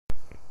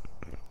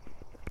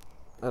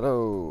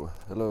Hello.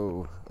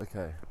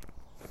 Okay,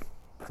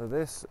 so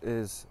this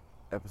is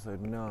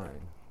episode 9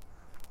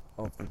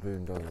 of the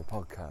Boondoggle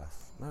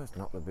podcast. No, it's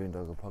not the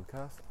Boondoggle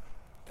podcast.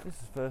 This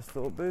is First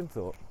Thought Boon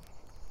Thought.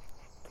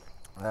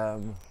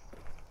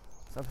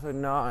 It's episode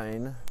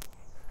 9,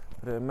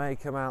 but it may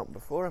come out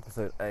before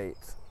episode 8,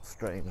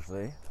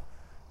 strangely,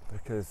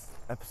 because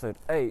episode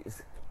 8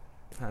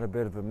 had a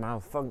bit of a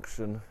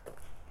malfunction.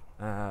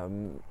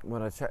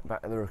 When I checked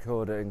back the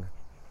recording,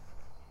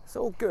 it's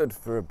all good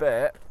for a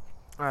bit,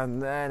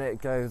 and then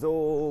it goes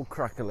all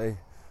crackly,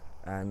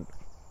 and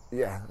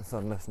yeah, it's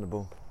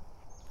unlistenable.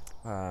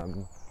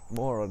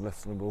 More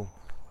unlistenable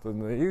than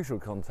the usual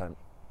content.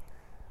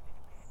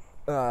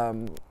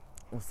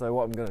 So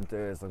what I'm going to do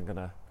is I'm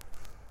going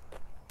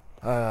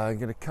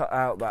to cut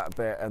out that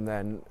bit and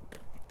then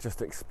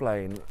just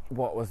explain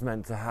what was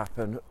meant to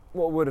happen,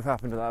 what would have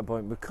happened at that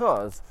point,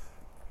 because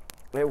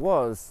it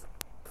was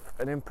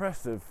an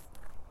impressive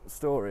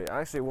story,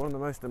 actually one of the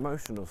most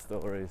emotional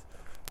stories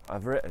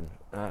I've written.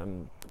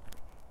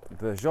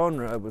 The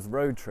genre was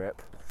road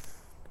trip,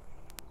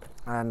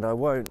 and I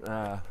won't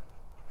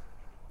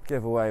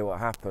give away what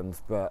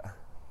happens, but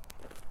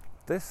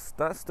this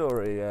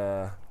story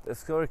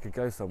could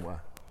go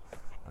somewhere.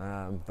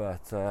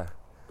 But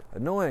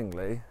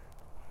annoyingly,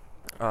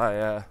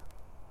 I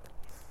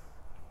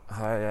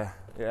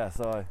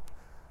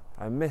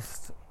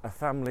missed a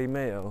family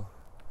meal.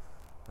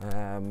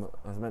 I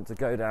was meant to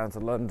go down to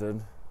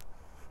London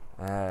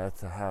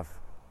to have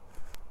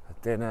a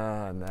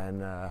dinner and then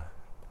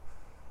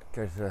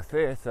go to the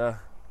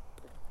theatre,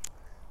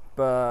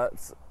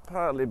 but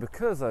partly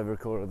because I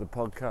recorded the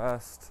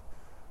podcast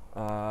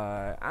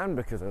and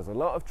because there was a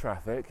lot of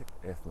traffic,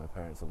 if my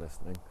parents are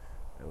listening,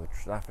 there was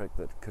traffic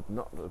that could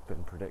not have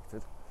been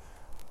predicted,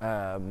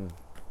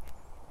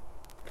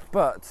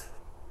 but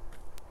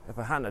if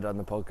I hadn't done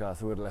the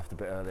podcast I would have left a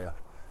bit earlier.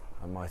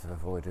 I might have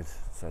avoided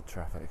said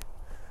traffic.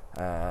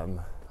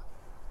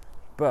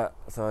 But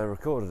so I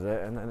recorded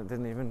it and then it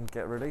didn't even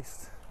get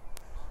released.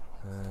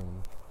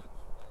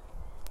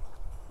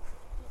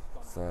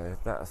 So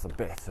that's a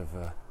bit of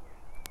a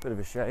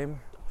shame.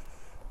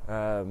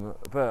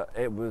 But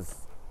it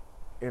was,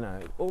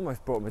 it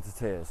almost brought me to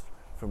tears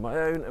from my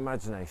own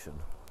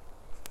imagination.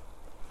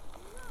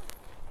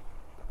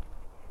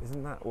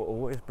 Isn't that what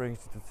always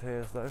brings you to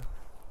tears, though?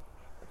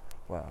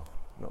 Well,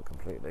 not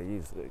completely.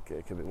 Usually it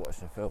could be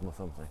watching a film or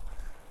something.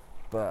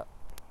 But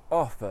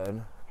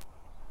often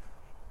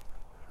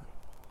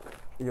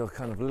you're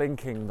kind of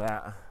linking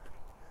that.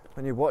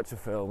 When you watch a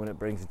film and it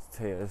brings you to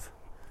tears,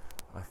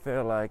 I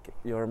feel like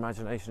your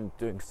imagination is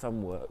doing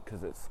some work,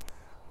 because it's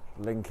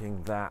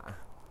linking that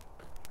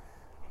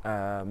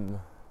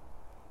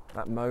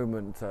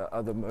moment to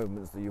other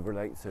moments that you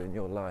relate to in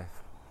your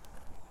life.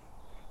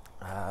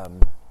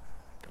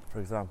 For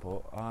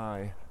example,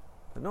 I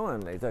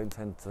annoyingly don't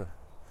tend to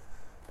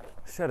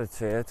shed a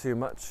tear too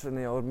much in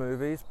the old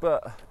movies,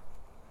 but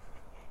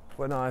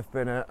when I've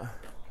been at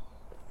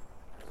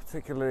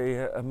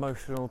particularly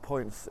emotional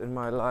points in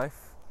my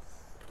life,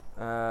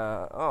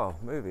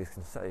 movies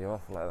can set you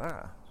off like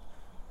that,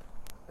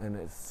 and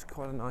it's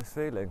quite a nice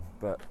feeling.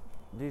 But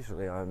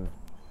usually I'm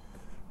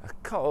a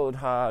cold,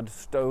 hard,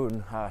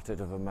 stone-hearted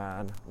of a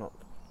man, not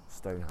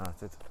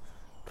stone-hearted,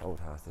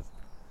 cold-hearted,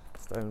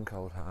 stone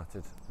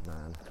cold-hearted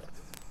man.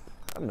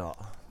 I'm not,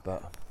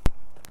 but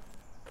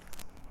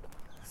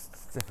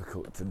it's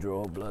difficult to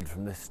draw blood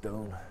from this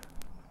stone.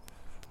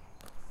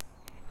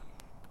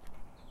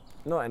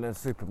 Not in a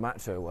super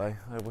macho way,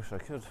 I wish I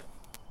could,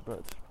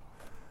 but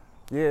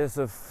years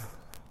of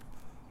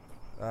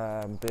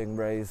being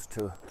raised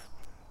to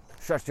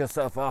shut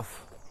yourself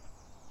off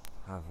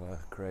have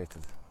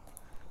created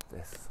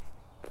this.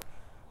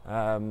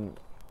 But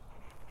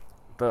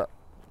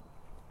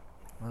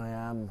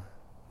I'm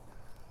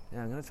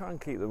going to try and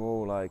keep them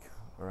all like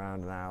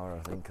around an hour,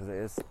 I think, because it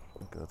is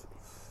good.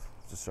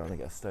 Just trying to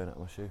get a stone out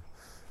of my shoe.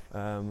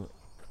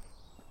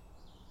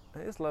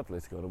 It is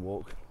lovely to go on a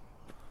walk.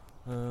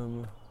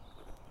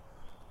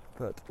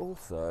 But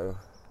also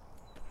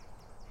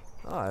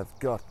I've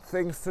got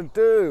things to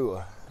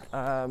do,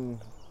 and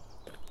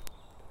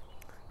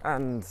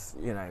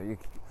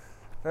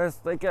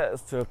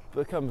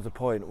becomes a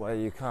point where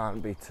you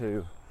can't be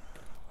too,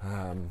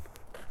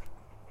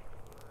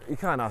 you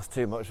can't ask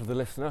too much of the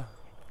listener.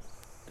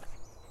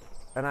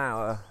 An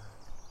hour,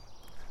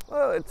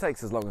 well, it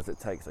takes as long as it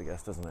takes, I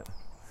guess, doesn't it?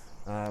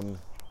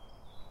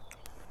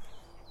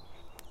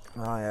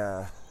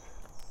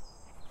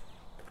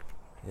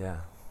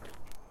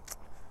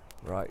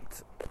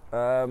 Right.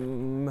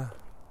 Do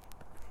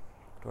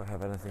I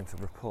have anything to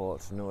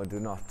report? No, I do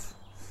not.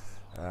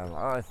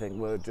 I think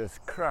we'll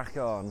just crack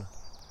on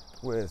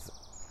with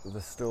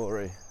the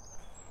story.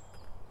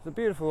 It's a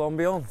beautiful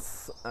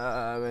ambience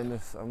in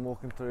this. I'm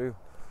walking through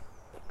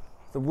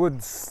the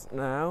woods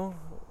now.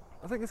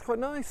 I think it's quite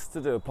nice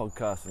to do a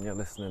podcast when you're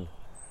listening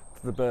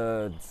to the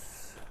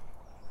birds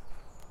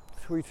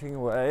tweeting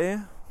away.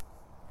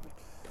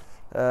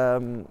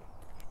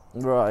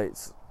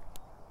 Right.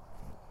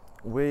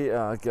 We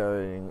are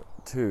going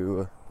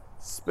to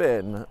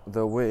spin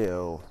the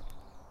wheel.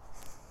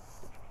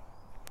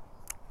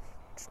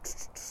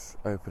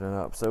 Opening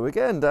up. So we're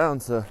getting down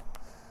to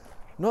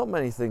not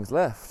many things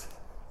left.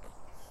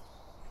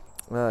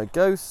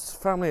 Ghosts,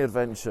 family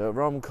adventure,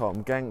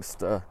 rom-com,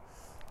 gangster,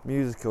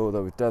 musical,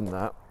 though we've done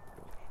that.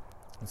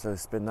 So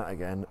spin that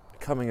again.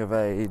 Coming of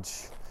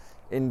age,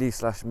 indie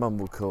 /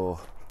 mumblecore.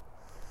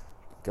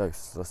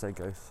 Ghosts. Did I say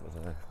ghosts? I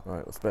don't know.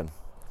 Alright, we'll spin.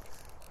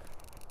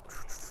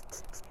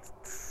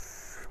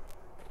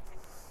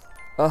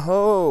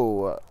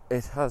 Oh,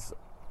 it has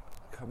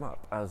come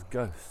up as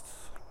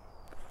ghosts.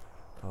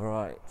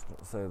 Alright,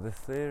 so the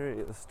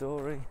theory, the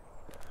story,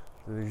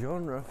 the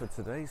genre for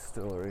today's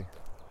story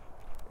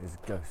is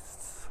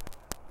ghosts.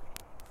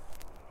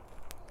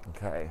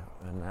 Okay,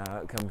 and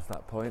now it comes to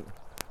that point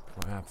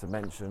where I have to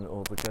mention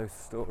all the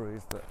ghost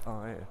stories the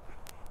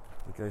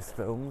ghost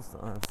films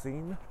that I've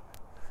seen,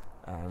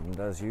 and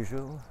as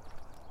usual,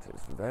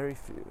 it's very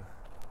few.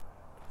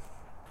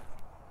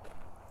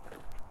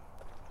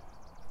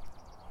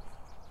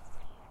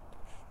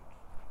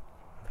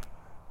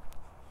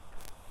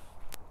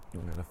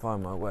 I'm going to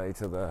find my way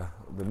to the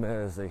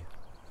Mersey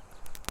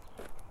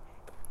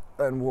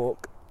and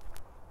walk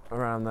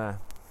around there.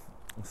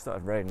 It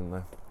started raining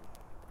though.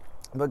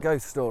 But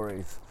ghost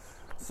stories.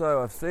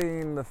 So I've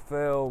seen the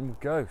film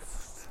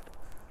Ghost.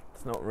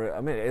 It's not real.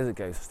 I mean, it is a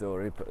ghost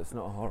story, but it's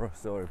not a horror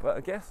story. But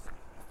I guess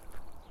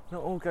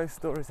not all ghost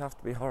stories have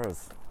to be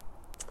horrors.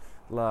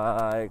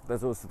 Like,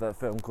 there's also that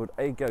film called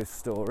A Ghost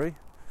Story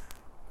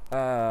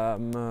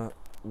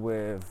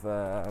with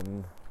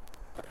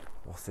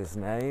what's his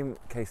name?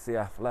 Casey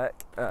Affleck.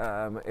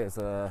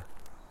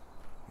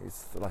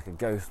 He's like a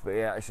ghost, but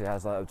he actually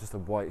has like just a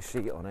white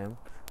sheet on him.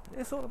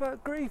 It's all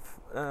about grief.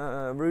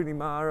 Rooney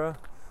Mara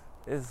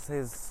is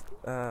his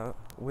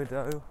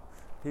widow.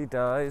 He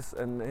dies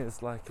and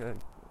is like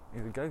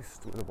he's a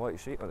ghost with a white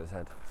sheet on his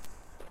head.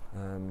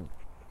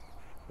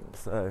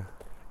 So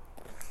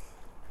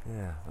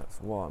yeah,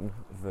 that's one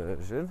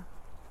version.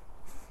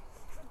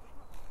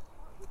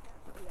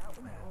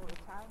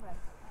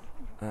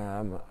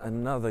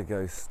 Another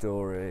ghost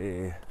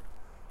story.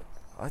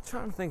 I'm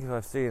trying to think if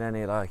I've seen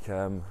any like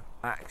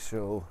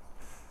actual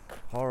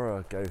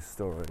horror ghost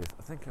stories.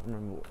 I think I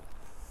remember.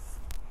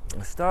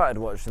 I started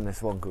watching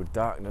this one called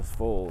Darkness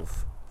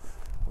Falls,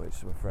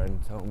 which my friend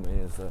told me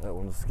is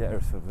one of the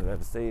scariest films I've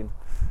ever seen.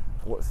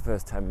 I watched the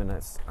first 10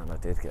 minutes and I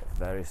did get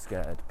very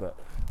scared, but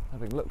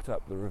having looked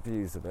up the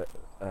reviews of it,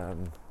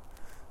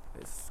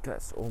 it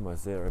gets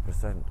almost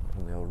 0%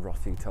 on the old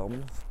Rotten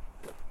Tomatoes.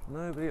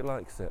 Nobody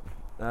likes it.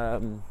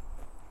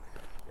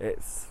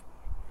 It's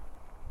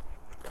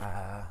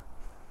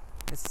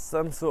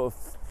some sort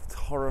of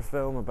horror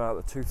film about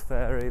the Tooth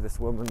Fairy, this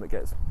woman that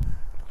gets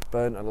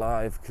burnt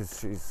alive because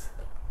she's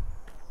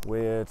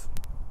weird,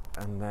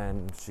 and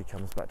then she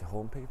comes back to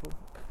haunt people.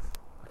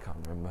 I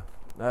can't remember.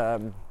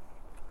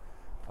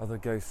 Other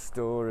ghost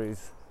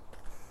stories.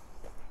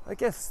 I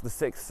guess The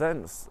Sixth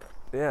Sense.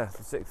 Yeah,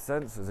 The Sixth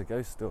Sense is a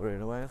ghost story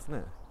in a way, isn't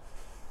it?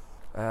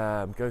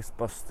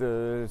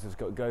 Ghostbusters has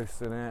got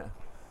ghosts in it.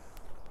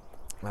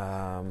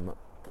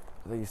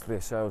 There used to be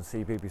a show on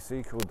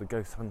CBBC called The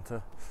Ghost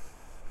Hunter.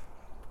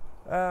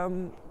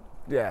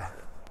 Yeah,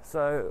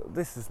 so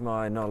this is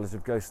my knowledge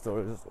of ghost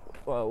stories.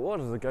 Well, what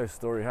does a ghost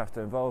story have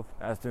to involve?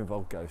 It has to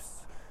involve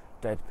ghosts,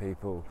 dead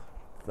people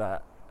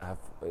that have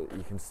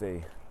you can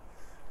see.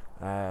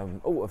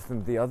 I've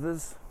seen The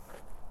Others.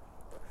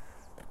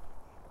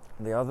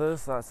 The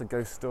Others, that's a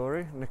ghost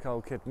story.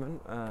 Nicole Kidman.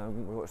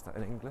 We watched that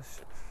in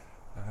English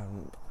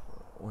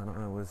when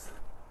I was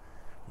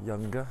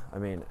younger. I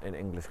mean, in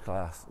English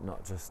class,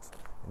 not just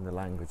in the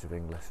language of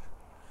English.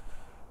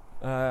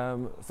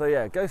 So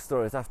yeah, ghost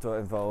stories have to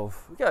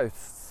involve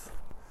ghosts.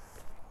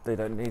 They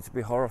don't need to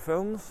be horror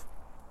films.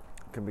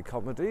 It can be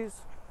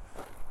comedies.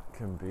 It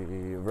can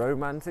be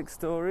romantic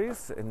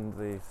stories in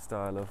the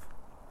style of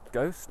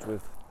Ghost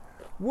with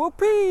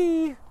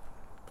Whoopi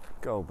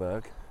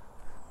Goldberg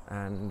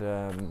and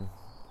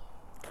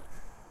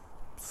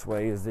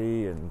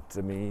Swayze and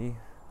Demi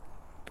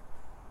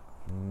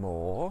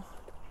Moore.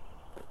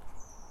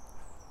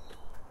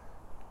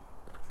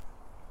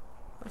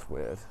 That's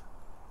weird.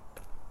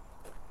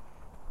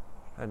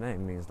 Her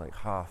name means like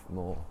half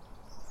more.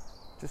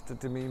 Just a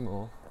Demi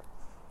Moore.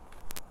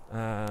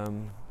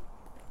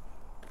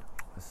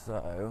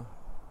 So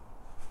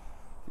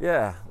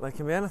yeah, they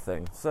can be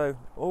anything. So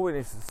all we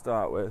need to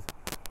start with,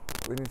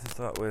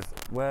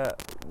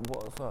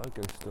 what's our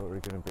ghost story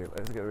going to be?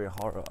 Is it going to be a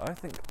horror? I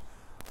think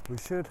we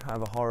should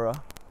have a horror,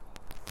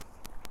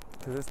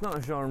 because it's not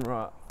a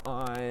genre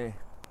I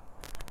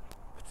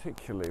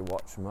particularly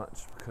watch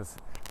much, because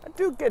I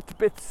do get a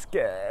bit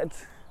scared.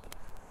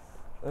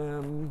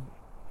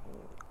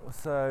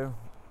 So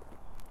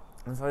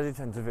I do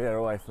tend to veer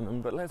away from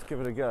them, but let's give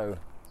it a go.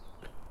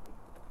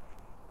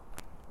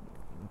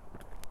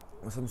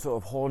 Some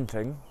sort of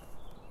haunting.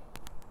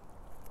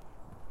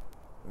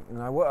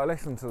 And I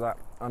listened to that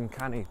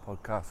Uncanny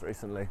podcast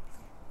recently,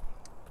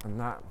 and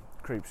that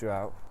creeps you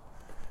out.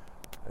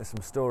 There's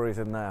some stories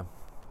in there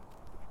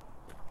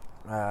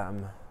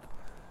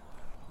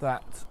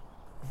that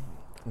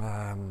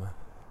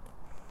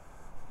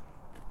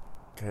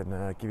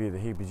can give you the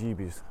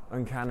heebie-jeebies.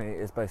 Uncanny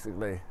is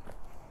basically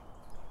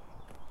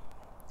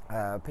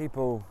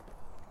people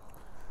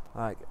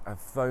like have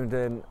phoned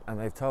in and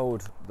they've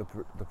told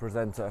the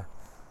presenter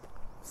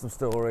some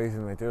stories,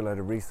 and they do a load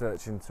of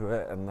research into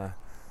it,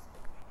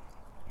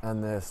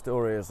 and the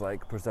story is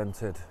like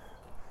presented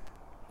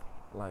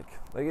like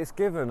it's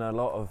given a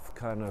lot of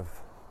kind of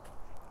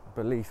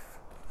belief.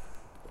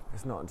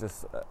 It's not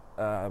just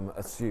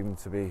assumed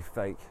to be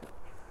fake,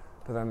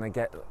 but then they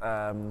get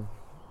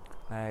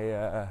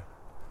a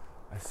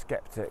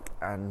skeptic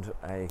and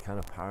a kind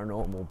of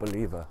paranormal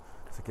believer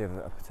to give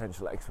a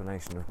potential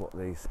explanation of what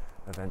these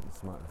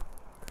events might have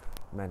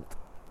meant.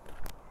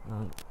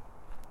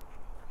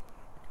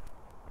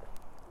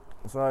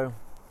 So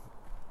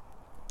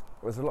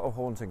there's a lot of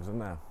hauntings in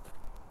there.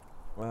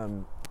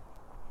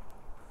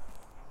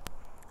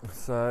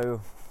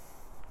 So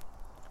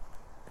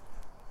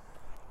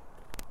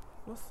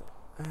what's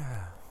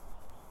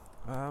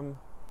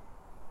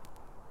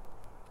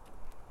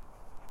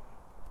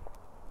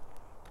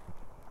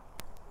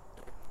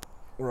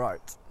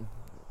right.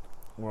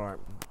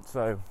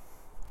 So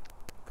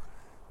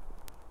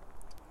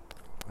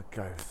a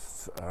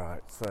ghost. All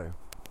right. So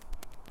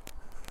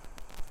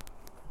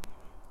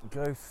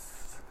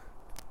ghosts,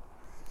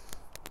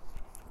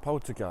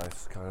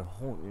 poltergeists kind of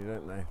haunt you,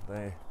 don't they?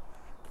 They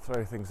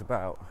throw things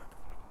about.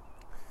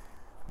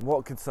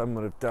 What could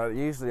someone have done?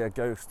 Usually a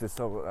ghost is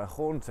a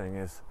haunting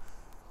is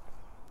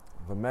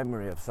the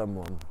memory of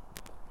someone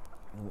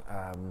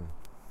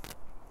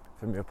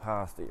from your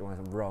past that you might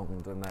have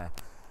wronged, and they're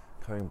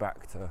coming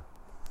back to,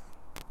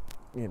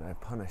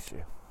 punish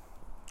you.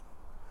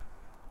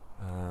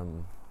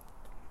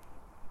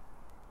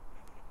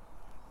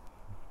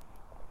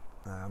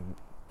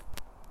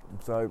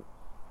 So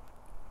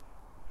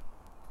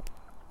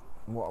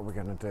what are we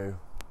going to do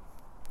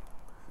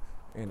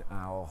in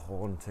our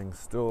haunting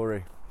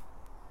story?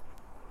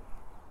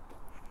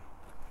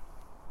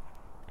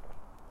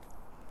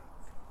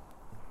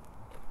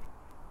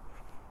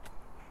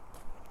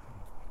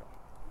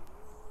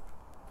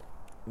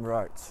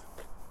 Right.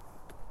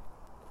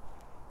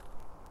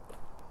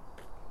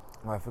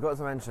 I forgot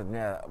to mention,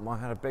 I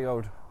had a big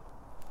old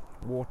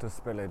water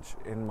spillage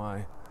in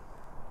my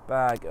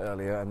bag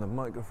earlier, and the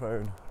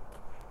microphone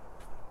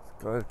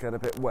got to get a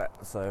bit wet,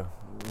 so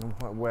I'm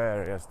quite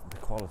wary as to the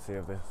quality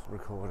of this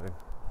recording.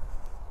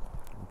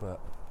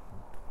 But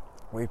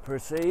we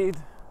proceed,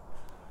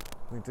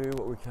 we do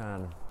what we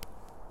can.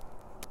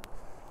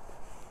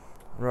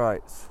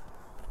 Right.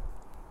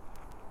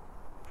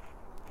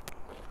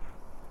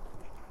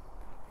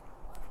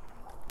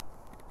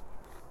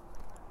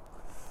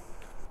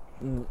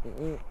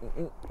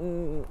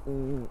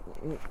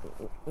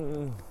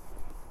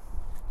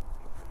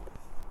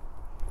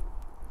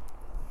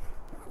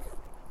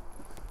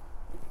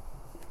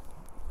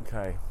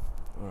 Okay,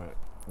 alright,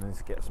 I need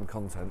to get some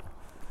content.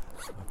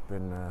 I've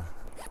been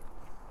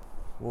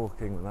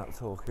walking without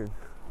talking.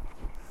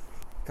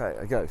 Okay,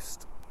 a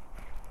ghost.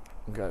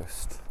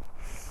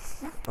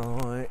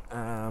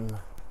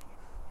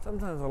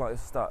 Sometimes I like to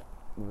start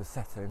with a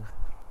setting.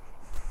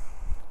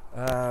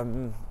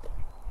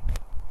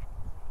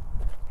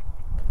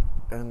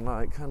 And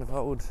like kind of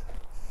old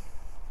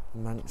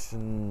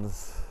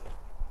mansions.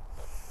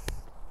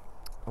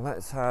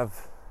 Let's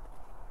have,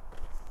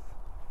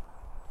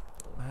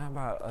 how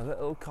about a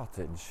little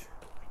cottage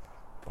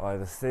by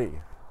the sea?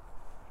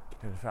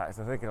 In fact,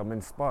 I think I'm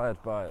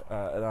inspired by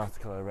an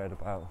article I read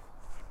about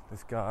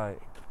this guy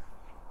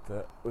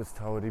that was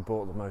told he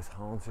bought the most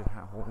haunted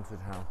house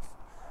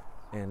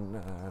in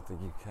the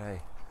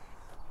UK,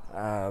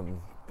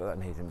 but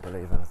then he didn't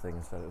believe anything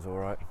and said it was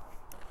alright.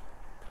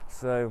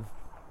 So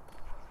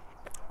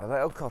a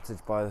little cottage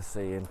by the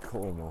sea in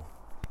Cornwall.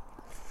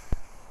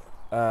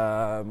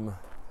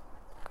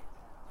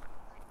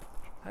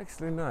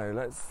 Actually, no.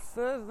 Let's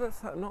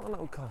have not a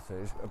little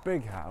cottage, a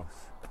big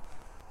house.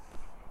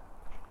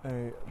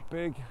 A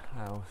big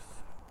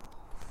house.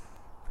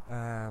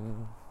 A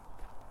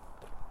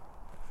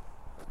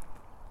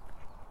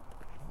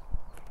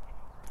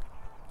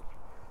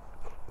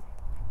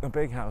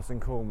big house in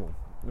Cornwall.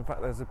 In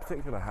fact, there's a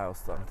particular house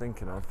that I'm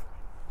thinking of.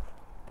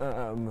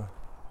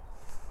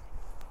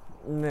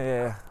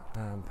 Near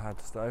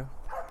Padstow,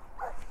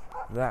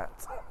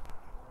 that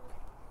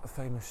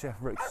famous chef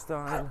Rick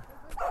Stein.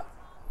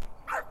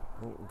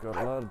 Oh, we've got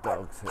a lot of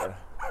dogs here.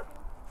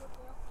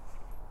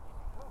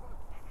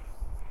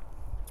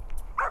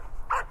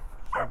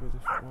 Should I go a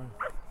different way?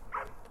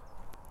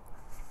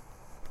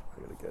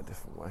 I gotta go a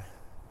different way.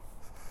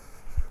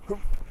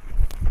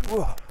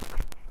 Whoa.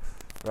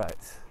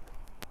 Right.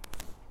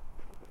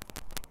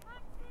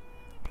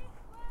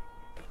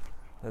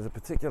 There's a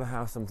particular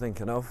house I'm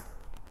thinking of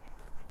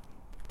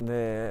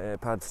near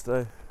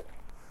Padstow,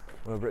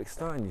 where Rick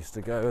Stein used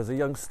to go as a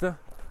youngster.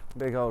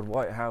 Big old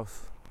white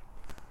house,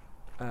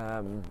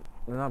 and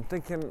I'm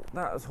thinking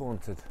that was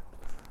haunted.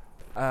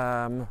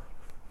 And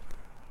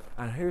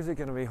who's it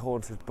going to be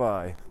haunted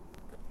by?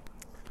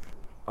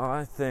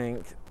 I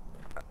think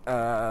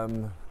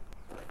Right.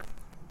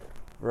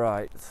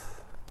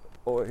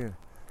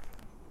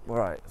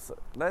 Right. So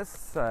let's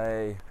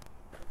say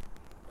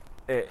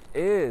it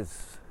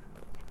is.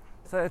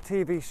 Say a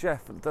TV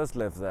chef that does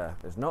live there.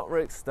 It's not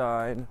Rick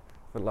Stein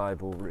for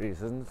libel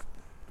reasons.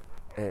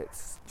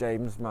 It's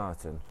James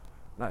Martin.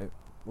 No,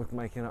 we're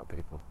making up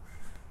people.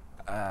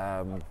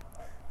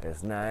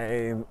 His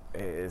name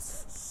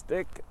is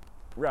Stick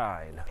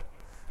Ryan.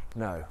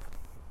 No.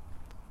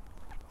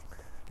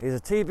 He's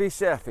a TV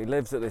chef. He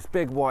lives at this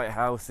big white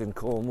house in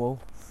Cornwall.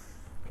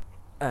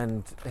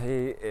 And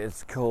he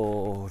is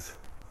called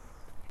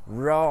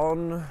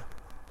Ron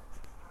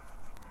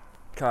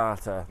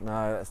Carter.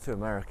 No, that's too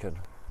American.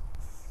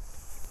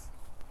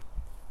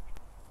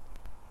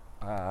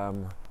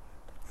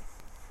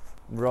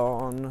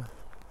 Ron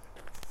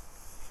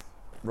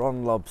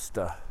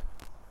Lobster.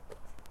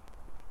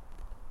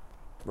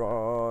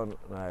 Ronnie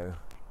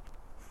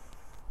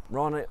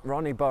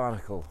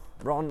Barnacle.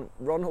 Ronnie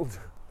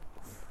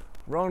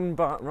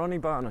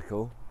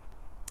Barnacle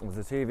was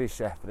a TV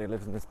chef and he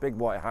lives in this big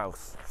white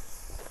house.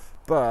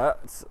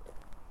 But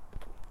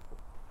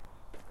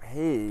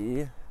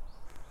he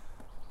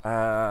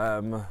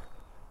so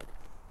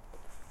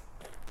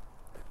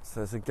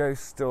it's a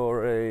ghost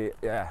story.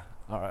 Yeah,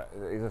 alright.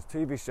 He's a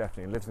TV chef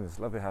and he lives in this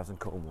lovely house in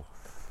Cornwall.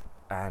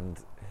 And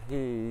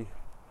he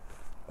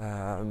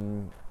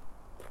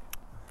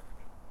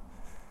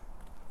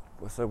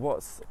so where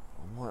does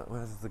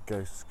the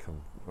ghost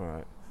come?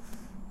 Alright.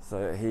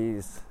 So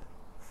he's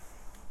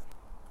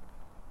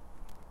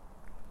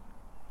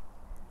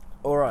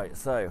alright,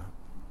 so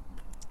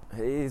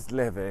he's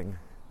living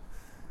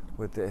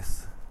with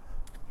this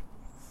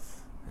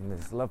in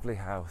this lovely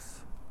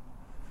house.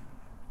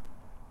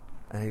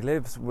 And he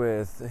lives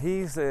with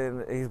he's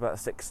about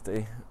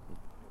 60.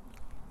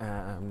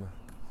 And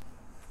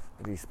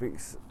he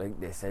speaks like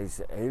this,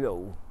 says,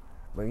 "Hello,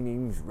 my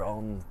name's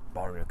Ron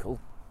Barnacle."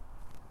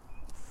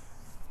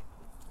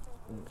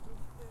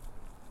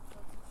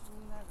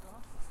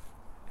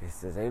 He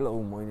says,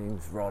 "Hello, my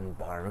name's Ron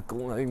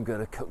Barnacle. I'm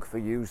gonna cook for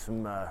you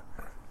some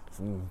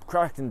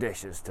cracking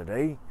dishes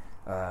today.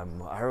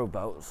 How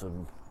about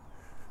some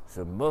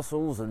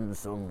mussels and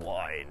some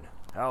wine?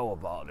 How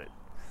about it?"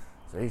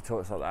 So he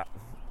talks like that,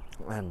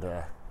 and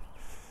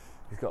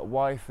he's got a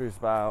wife who's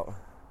about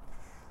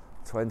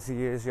 20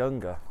 years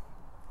younger.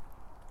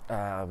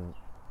 And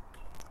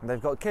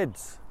they've got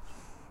kids.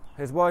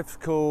 His wife's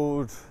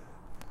called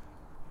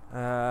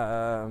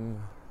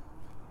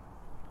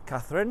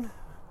Catherine.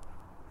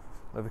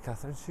 Maybe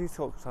Catherine. She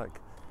talks like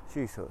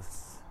she sort of.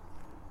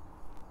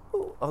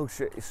 Oh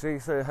shit! See,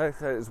 so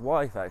his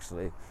wife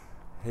actually.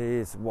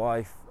 His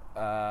wife.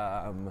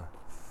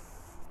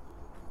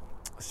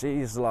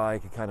 She's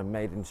like a kind of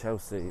made in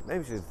Chelsea.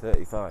 Maybe she's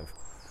 35.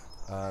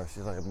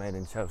 She's like a made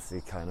in Chelsea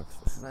kind of.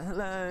 She's like,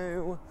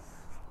 "Hello.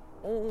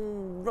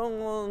 Oh,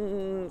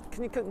 Ron,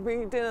 can you cook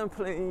me dinner,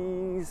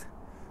 please?"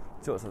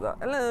 Talks like that.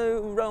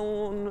 "Hello,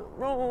 Ron,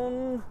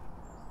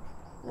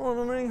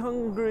 I'm really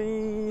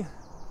hungry."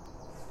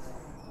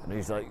 And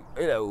he's like,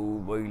 "Hello,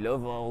 my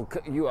love, I'll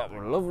cook you up a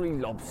lovely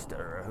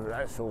lobster.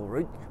 That's all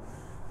right."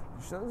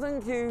 She's like,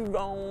 "Thank you,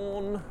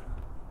 Ron.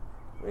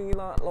 Really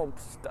like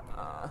lobster."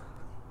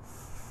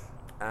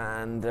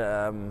 And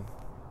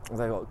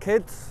they got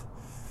kids,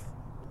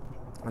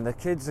 and the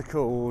kids are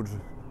called.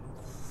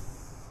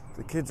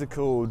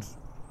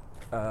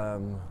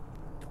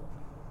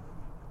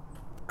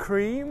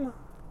 Cream.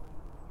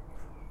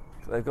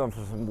 They've gone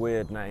for some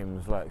weird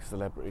names like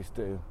celebrities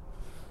do.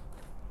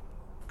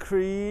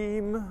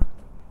 Cream.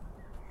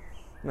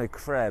 No,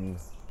 creme.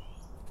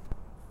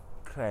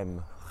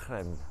 Creme.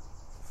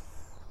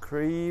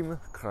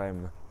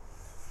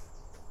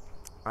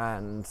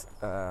 And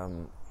I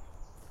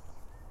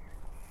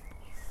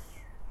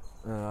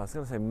was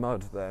going to say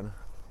mud then.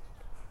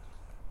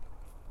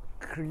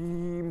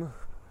 Cream.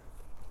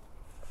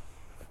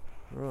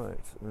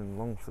 Right, I'm in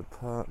Longford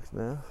Park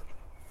now.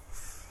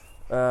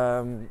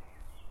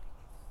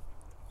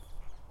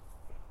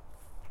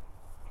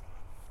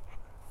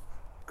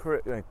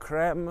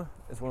 Creme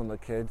is one of the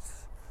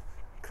kids.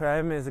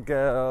 Creme is a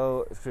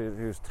girl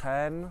who's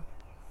 10,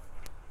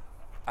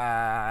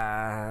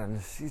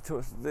 and she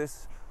talks to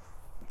this,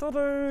 Dad,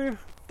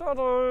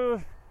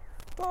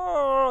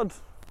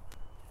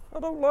 I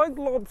don't like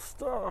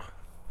lobster.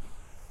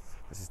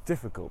 This is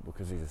difficult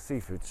because he's a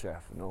seafood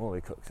chef and all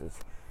he cooks is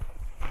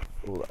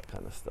all that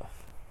kind of stuff.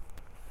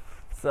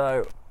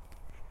 So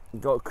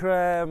we've got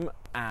Creme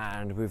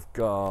and we've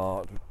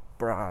got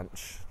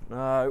Branch.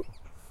 No,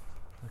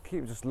 I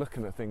keep just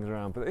looking at things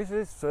around, but this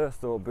is first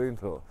thought, boon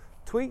thought.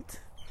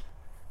 Tweet.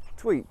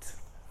 Can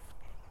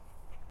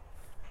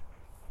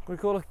we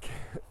call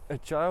a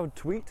child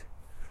Tweet?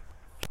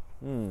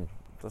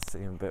 Does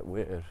seem a bit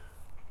weird.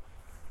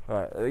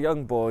 Right, a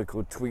young boy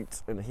called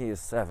Tweet, and he is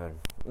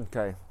 7.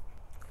 Okay,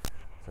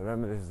 so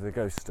remember this is the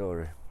ghost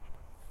story.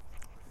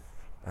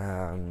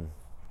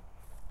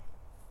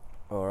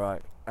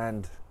 Alright,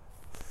 and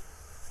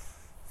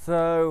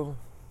so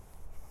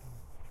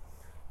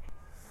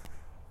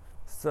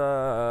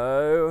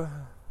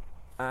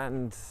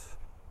and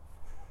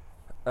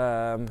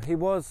he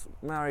was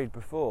married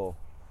before.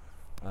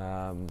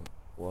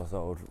 Was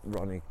old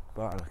Ronnie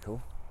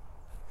Barnacle.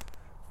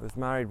 Was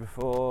married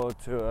before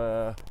to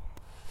a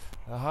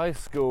high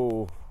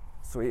school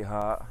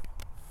sweetheart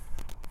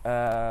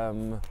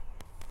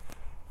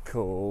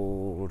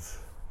called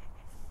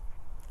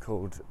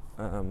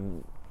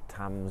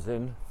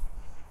Tamsin.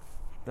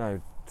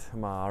 No,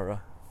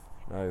 Tamara.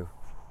 No,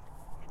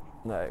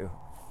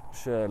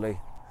 Shirley.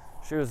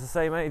 She was the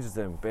same age as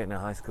him, being a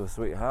high school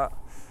sweetheart.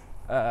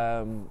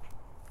 And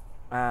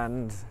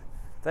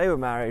they were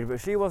married, but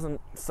she wasn't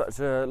such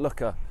a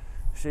looker.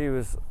 She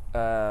was,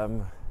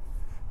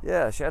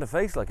 she had a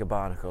face like a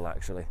barnacle,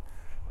 actually.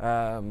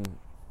 But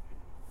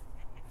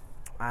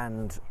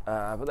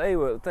they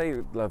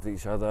loved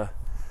each other.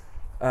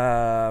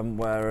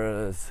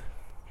 Whereas,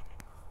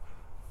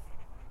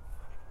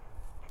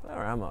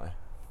 where am I? I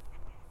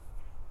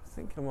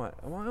think am I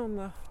on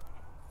the?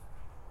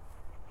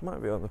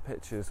 Might be on the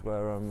pitches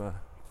where I'm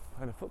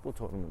playing a football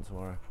tournament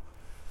tomorrow.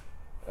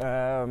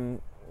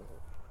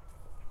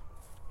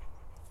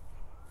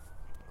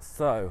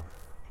 So,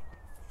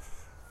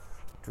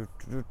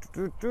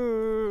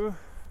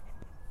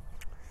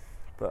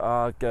 but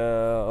our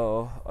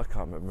girl, I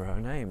can't remember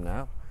her name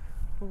now.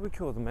 What do we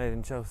call the Made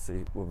in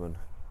Chelsea woman?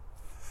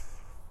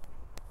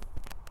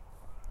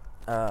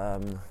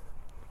 What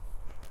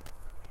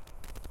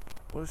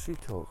does she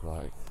talk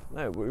like?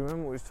 No, but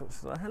remember we talked.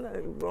 She's like,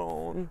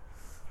 "Hello,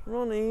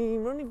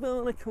 Ronnie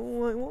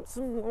Barnacle. I want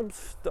some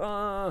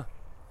lobster."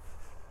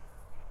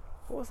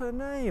 What was her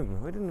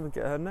name? We didn't even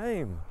get her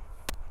name,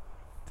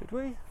 did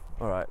we?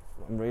 All right,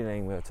 I'm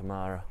renaming her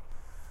Tamara,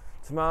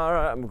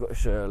 and we've got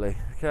Shirley.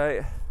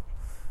 Okay,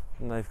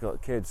 and they've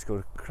got kids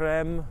called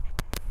Creme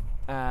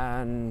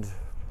and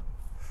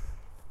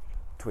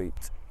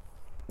Tweet.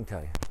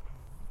 Okay,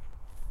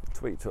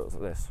 Tweet talks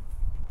like this.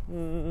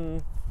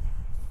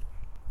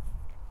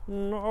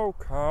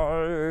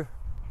 Okay.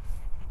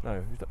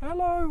 No, he's like,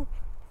 hello.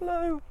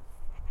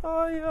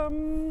 I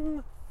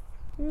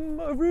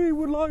really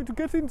would like to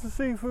get into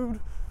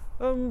seafood,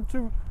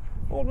 to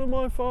honour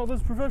my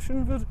father's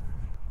profession, but I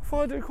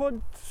find it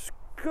quite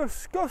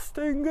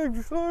disgusting,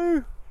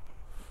 actually.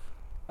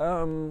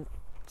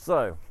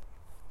 So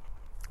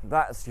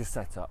that's your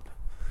setup.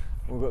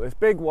 We've got this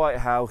big white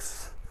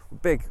house,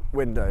 with big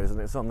windows, and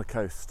it's on the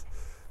coast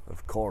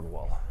of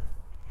Cornwall.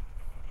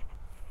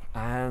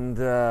 And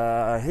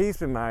he's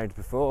been married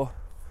before,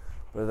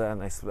 but then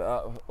they split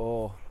up,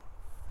 or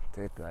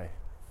did they?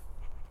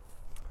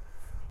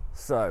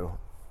 So,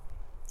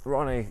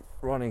 Ronnie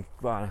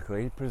Barnacle,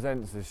 he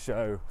presents his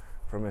show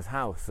from his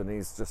house, and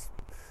he's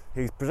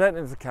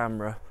presenting to the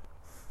camera,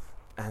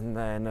 and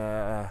then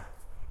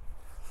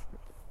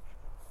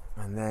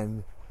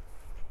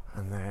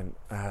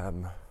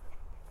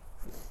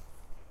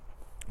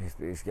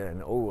he's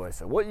getting,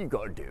 so what you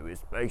got to do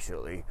is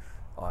basically,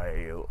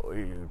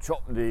 you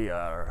chop the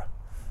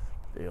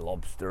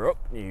lobster up.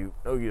 You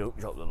don't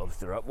chop the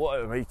lobster up. What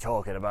am I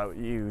talking about?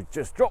 You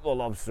just drop the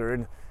lobster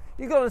in.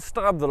 You got to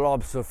stab the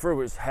lobster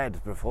through its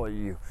head before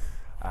you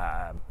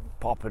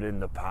pop it in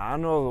the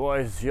pan.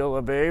 Otherwise,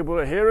 you'll be able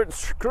to hear it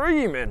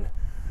screaming,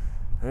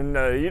 and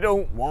you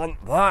don't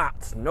want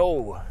that.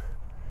 No,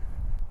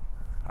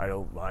 I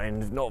don't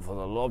mind. Not for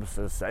the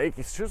lobster's sake.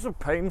 It's just a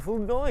painful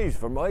noise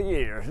for my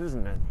ears,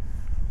 isn't it?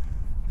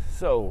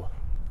 So,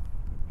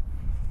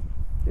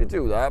 you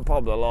do that,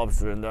 pop the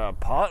lobster in that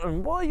pot,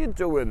 and while you're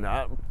doing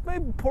that,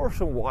 maybe pour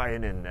some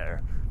wine in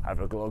there.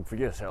 Have a glug for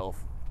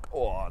yourself.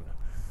 Go on.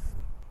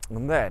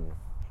 And then,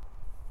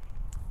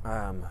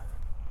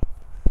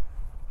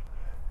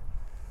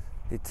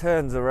 he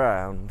turns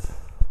around,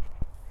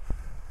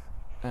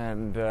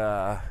 and he's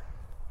got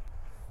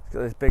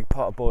this big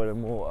pot of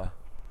boiling water,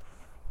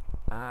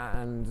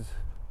 and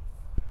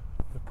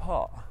the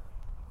pot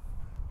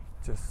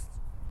just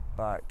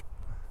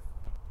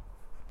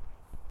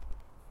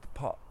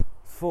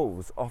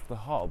falls off the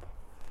hob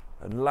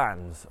and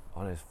lands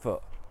on his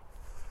foot.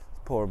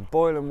 He's pouring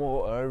boiling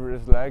water over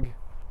his leg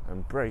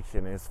and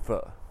breaking his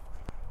foot.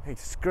 He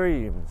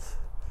screams,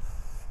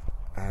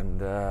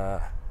 and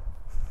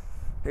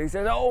he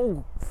says,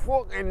 "Oh,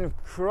 fucking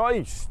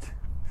Christ!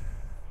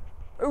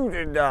 Who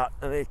did that?"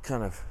 And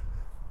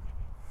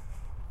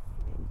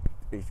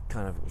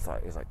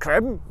he's like,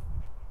 "Creme?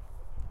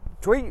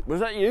 Tweet, was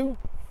that you?"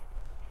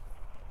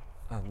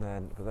 But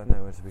they're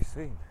nowhere to be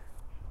seen.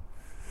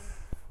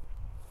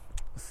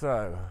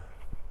 So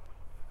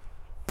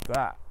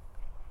that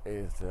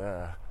is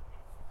a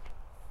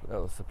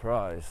little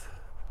surprise.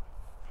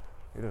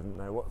 He doesn't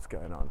know what's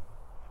going on,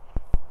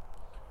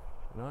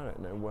 and I don't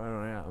know where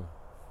I am.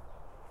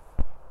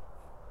 I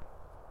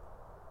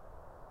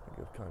think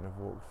I've kind of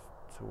walked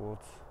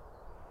towards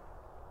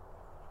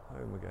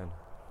home again.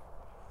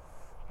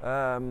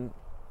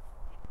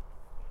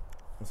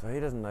 So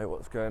he doesn't know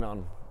what's going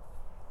on.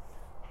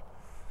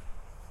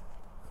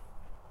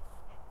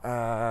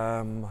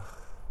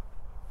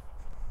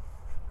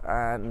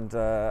 And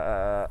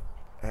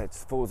it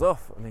just falls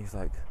off, and he's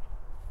like,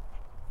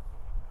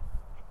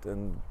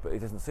 but he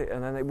doesn't see it.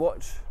 And then they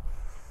watch,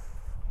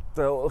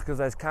 because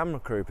there's camera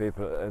crew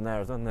people in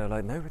there, and they're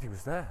like, nobody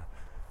was there.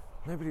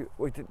 Nobody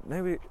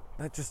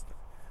they just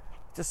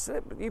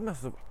slipped. But you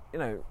must have,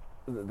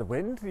 the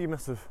wind, you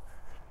must have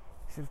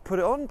put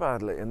it on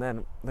badly. And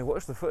then they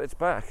watch the footage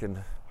back,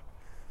 and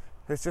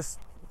it just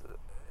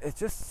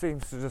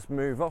seems to just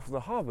move off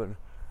the hob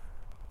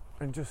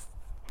and just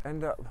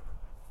end up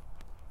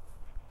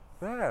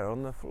there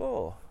on the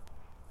floor,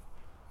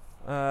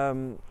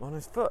 on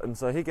his foot. And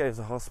so he goes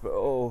to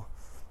hospital.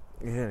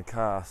 He's in a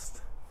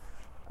cast,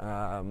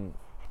 and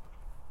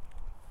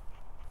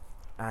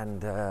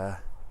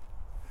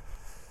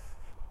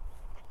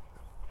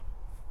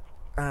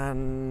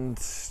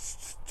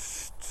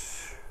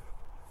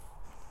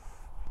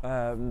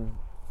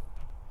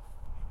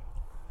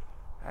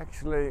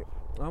actually,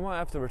 I might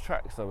have to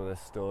retract some of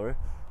this story.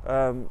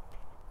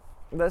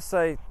 Let's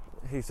say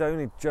he's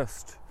only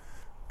just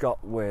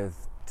got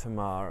with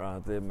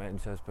Tamara, the main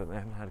husband. They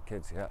haven't had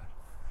kids yet.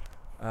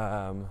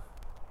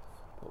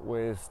 But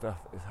weird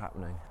stuff is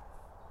happening.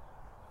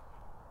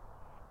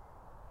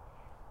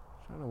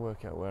 I'm trying to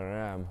work out where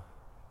I am.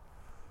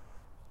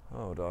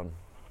 Hold on.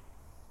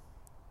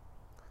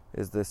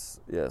 Is this...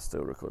 yeah,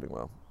 still recording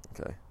well.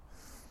 Okay.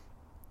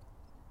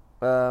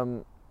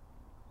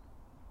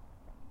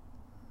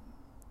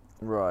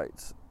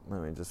 Right.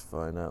 Let me just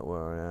find out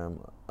where I am.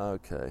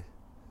 Okay.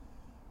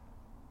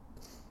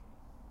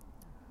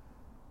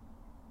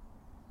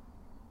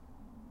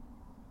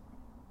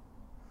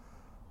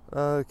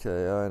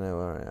 Okay, I know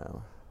where I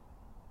am.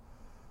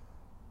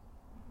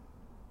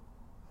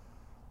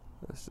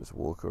 Let's just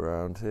walk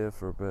around here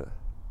for a bit.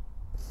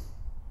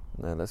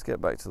 Now let's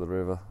get back to the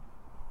river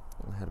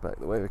and head back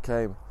the way we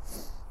came.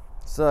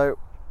 So,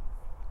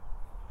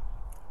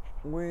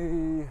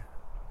 what's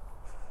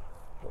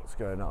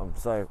going on?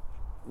 So,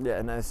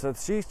 yeah, no, so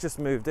she's just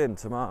moved in,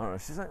 Tamara.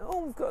 She's like,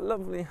 oh, we've got a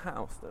lovely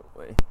house, don't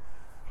we?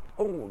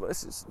 Oh,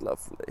 this is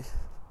lovely.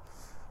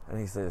 And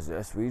he says,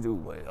 yes, we do,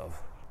 my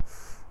love.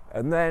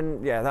 And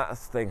then, yeah, that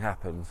thing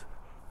happens.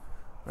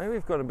 Maybe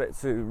we've got a bit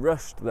too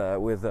rushed there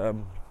with,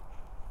 you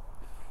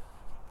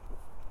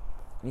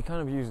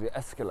kind of usually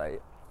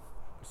escalate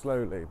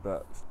slowly,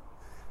 but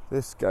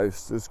this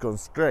ghost has gone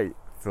straight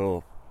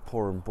for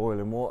pouring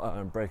boiling water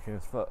and breaking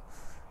his foot.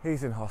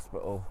 He's in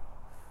hospital.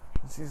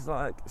 And she's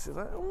like,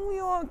 oh,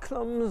 you are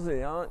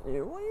clumsy, aren't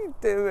you? What are you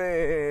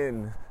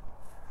doing?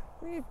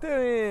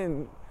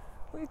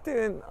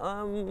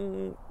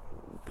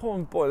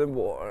 Pouring boiling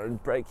water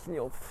and breaking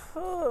your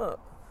foot.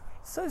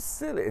 So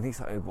silly. And he's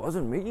like, it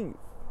wasn't me,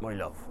 my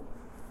love,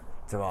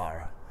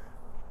 Tamara.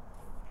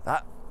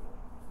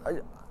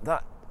 It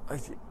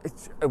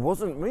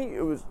wasn't me.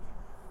 It was.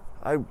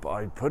 I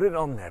put it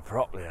on there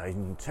properly.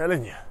 I'm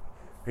telling you,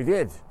 he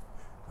did.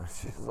 And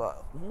she's like,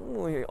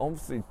 oh, you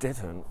obviously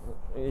didn't.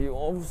 You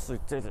obviously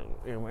didn't.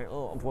 You know,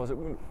 oh, otherwise it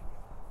wouldn't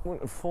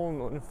have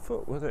fallen on your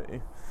foot, would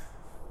it?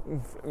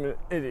 I'm an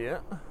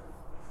idiot.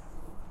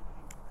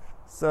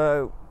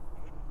 So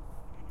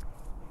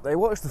they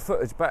watched the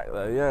footage back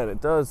though, yeah, and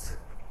it does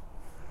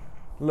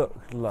look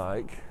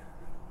like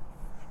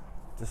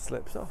it just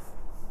slips off.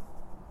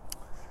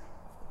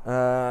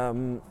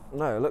 No,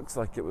 it looks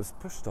like it was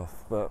pushed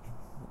off,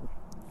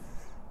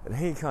 and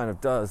he kind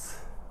of does.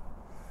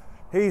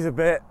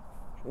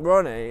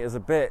 Ronnie is a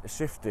bit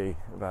shifty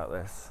about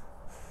this,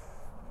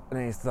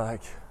 and he's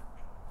like,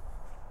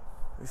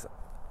 and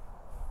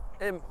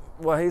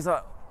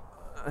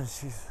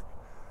she's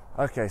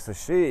okay. So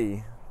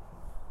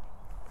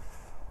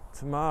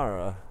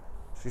Tamara,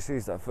 she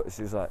sees that footage.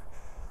 She's like,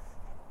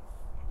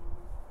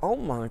 "Oh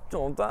my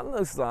God, that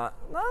looks like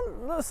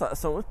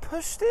someone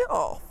pushed it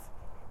off.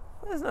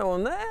 There's no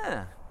one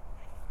there."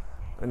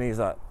 And he's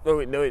like, "No,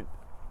 it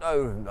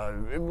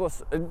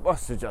must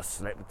have just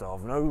slipped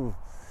off. No."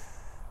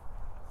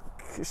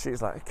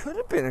 She's like, "It could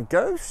have been a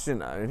ghost, you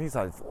know." And he's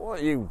like, "What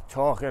are you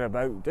talking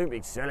about? Don't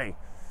be silly.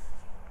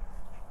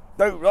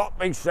 Don't not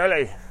be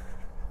silly."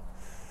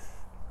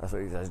 That's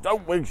what he says.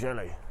 Don't be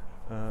silly.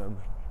 And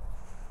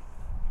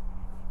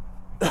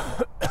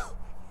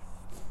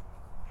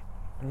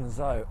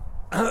so,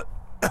 oh,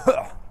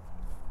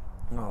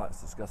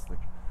 that's disgusting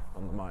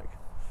on the mic.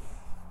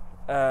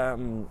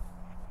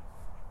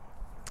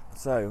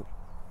 So,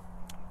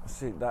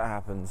 see, that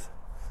happens.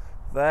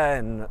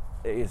 Then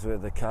he's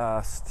with the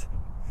cast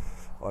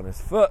on his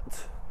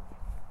foot,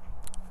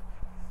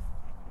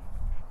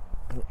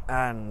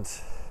 and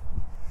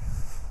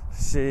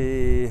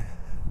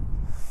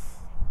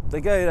they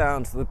go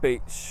down to the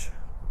beach.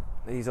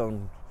 He's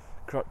on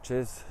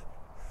crutches.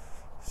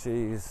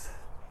 She's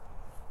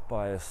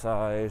by his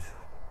side,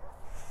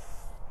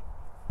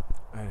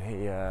 and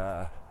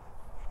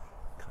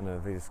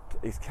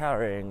he's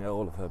carrying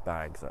all of her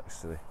bags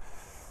actually,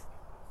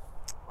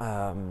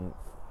 and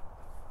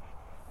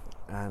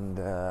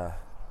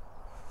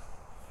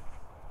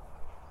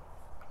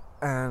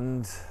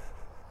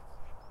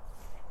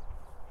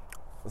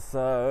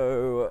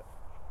so,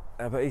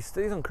 but he's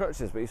on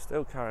crutches, but he's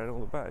still carrying all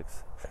the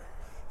bags.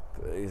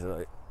 But he's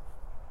like,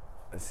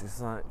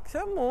 she's like,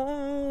 "Come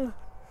on,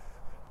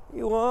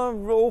 You are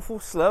awful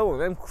slow on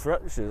them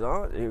crutches,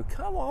 aren't you?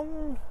 Come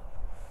on.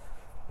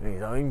 And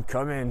he's like, I'm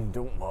coming,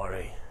 don't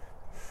worry.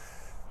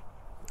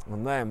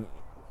 And then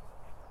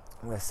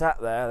they're sat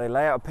there, they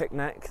lay out a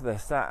picnic, they're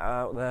sat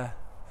out there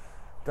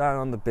down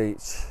on the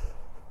beach,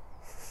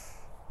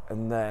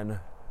 and then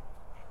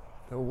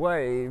the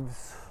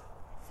waves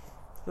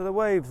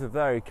are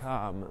very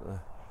calm at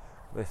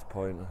this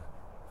point,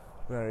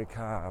 very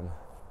calm.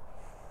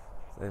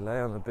 They lay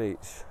on the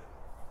beach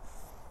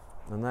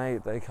and they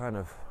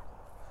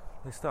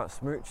start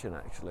smooching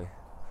actually.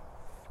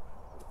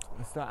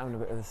 They start having a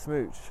bit of a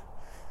smooch,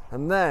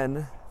 and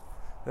then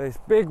this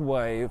big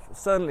wave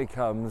suddenly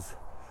comes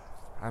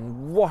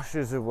and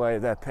washes away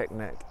their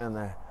picnic and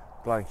their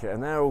blanket,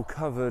 and they're all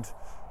covered,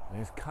 and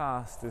his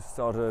cast is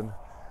sodden,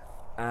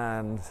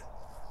 and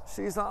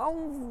she's like,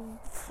 oh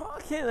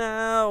fucking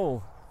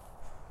hell,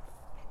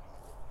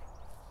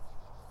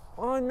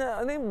 I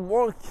didn't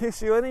want to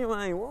kiss you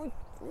anyway,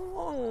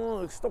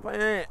 stop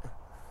it.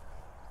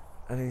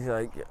 And he's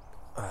like,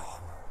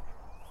 oh,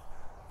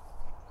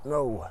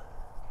 no,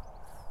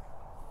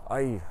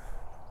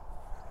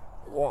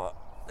 what,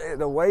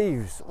 the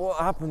waves, what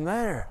happened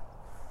there?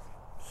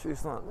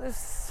 She's like, there's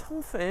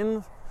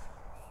something's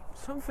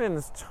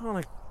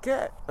trying to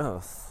get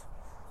us.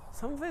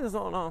 Something's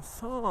on our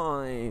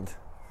side.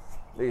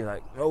 He's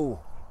like, no,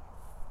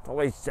 don't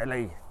be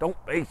silly.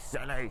 Don't be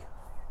silly.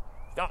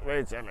 Stop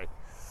being silly.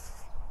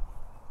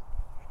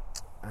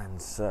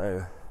 And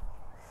so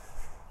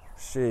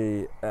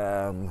she's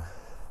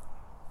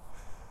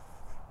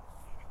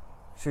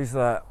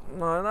like,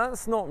 no,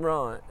 that's not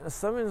right.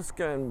 Something's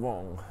going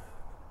wrong.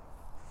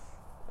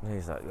 And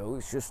he's like, oh,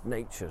 it's just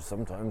nature.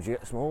 Sometimes you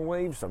get small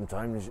waves,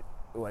 sometimes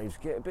the waves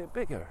get a bit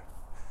bigger.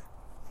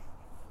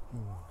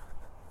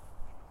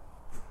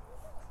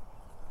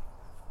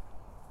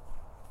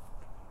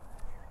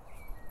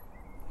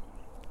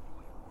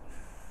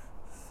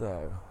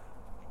 So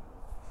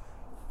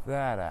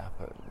that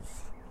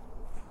happens.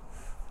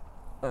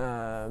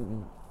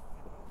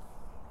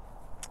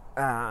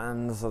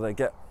 And so they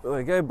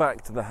go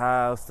back to the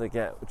house, they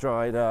get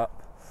dried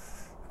up,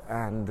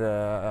 and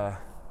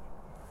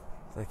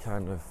they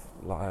kind of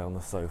lie on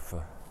the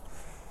sofa,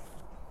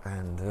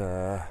 and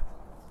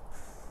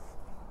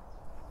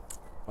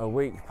a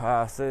week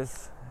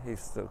passes.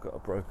 He's still got a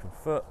broken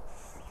foot,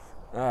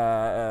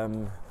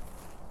 and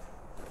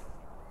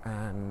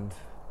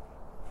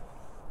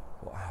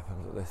what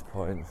happens at this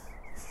point?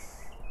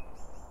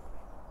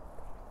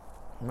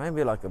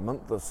 Maybe like a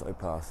month or so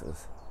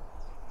passes,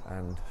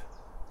 and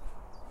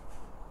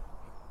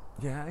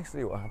yeah,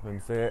 actually what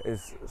happens there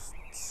is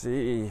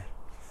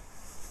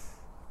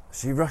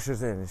she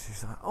rushes in and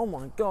she's like, oh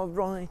my God,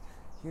 Ronnie,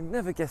 you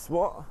never guess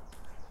what?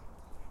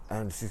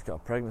 And she's got a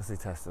pregnancy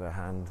test in her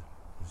hand,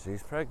 and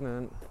she's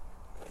pregnant.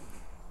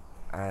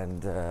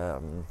 And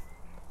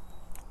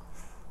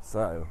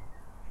so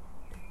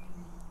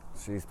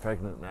she's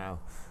pregnant now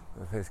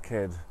with his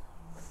kid,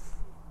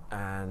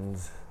 and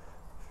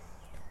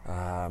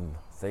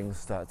things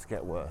start to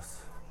get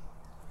worse.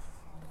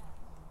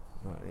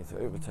 I need to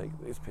overtake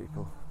these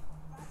people.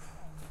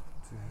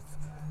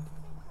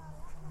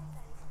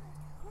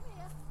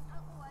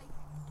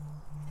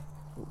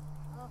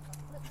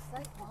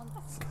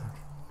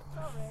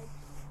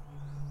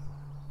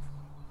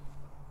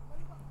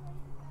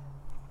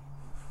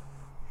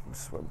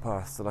 Just went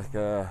past like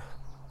a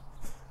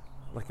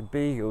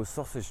beagle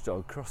sausage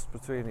dog crossed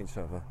between each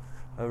other,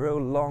 a real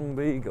long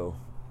beagle.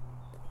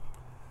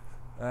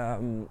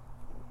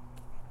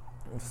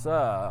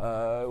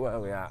 So where are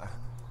we at?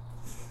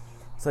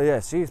 So yeah,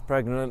 she's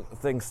pregnant.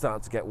 Things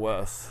start to get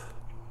worse.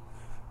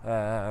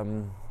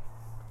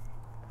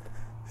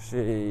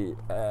 She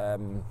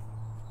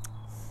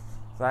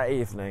that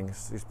evening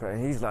she's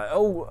pregnant. He's like,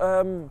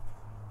 oh,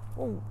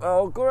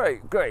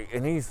 great,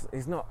 and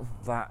he's not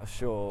that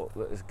sure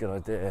that it's a good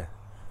idea.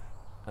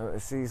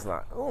 She's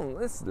like, oh,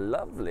 this is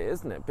lovely,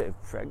 isn't it? Being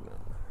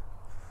pregnant.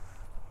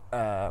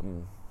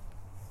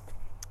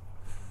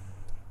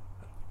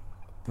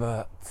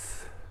 But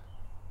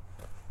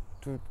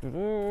don't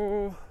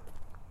know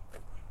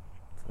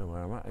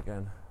where I'm at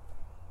again.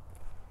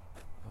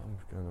 I'm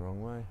just going the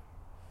wrong way.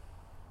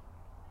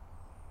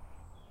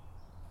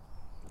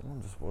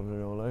 I'm just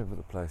wandering all over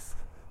the place.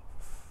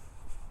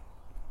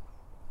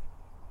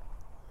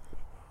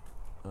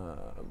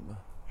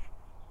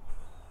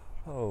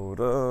 Hold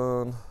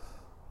on.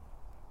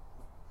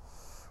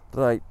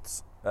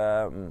 Right.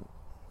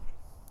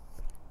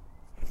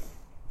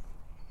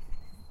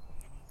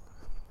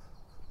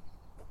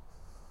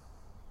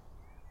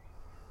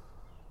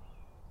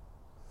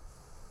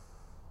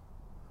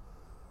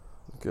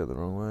 Go the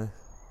wrong way.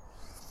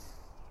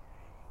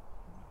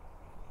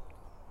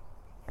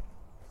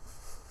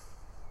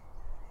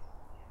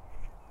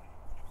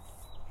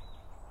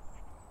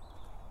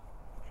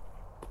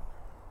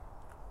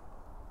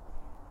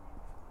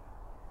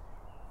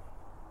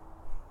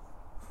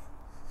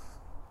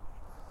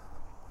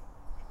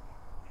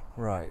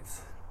 Right.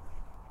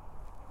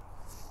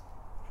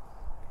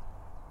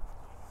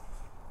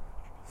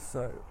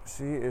 So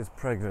she is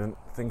pregnant.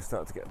 Things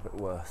start to get a bit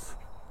worse.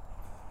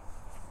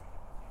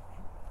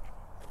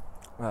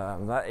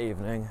 That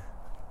evening,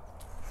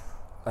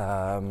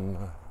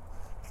 they're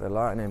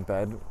lying in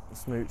bed,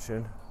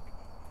 smooching,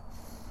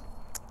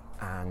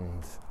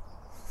 and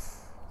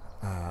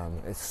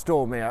it's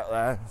stormy out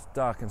there. It's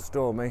dark and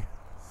stormy,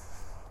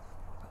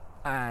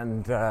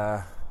 and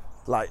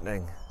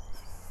lightning.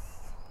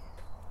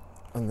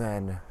 And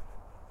then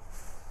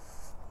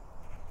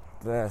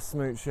they're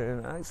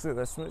smooching,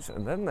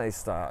 and then they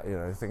start,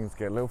 things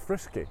get a little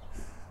frisky.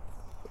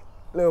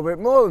 A little bit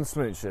more than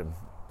smooching.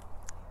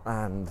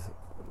 And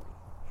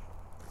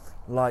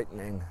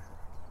lightning.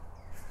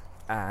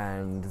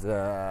 And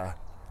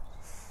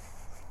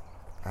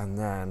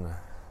then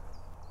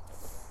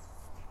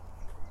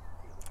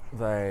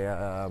they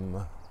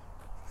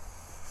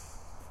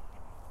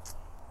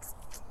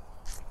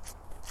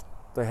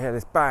hear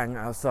this bang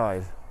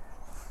outside.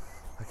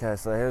 Okay,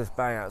 so they hear this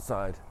bang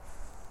outside,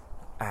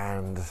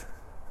 and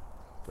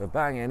the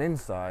banging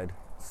inside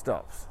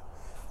stops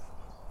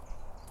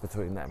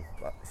between them.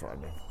 That's what I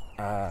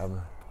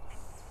mean.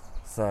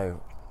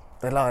 So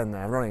they're lying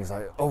there, running. It's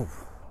like, oh,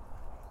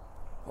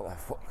 what the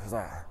fuck was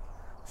that?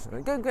 She's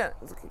like, go get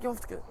it. You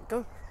have to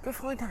go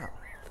find out.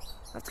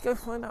 I have to go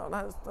find out.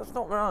 That's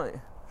not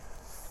right.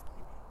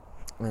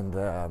 And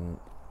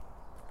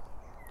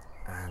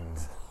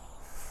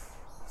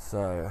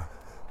so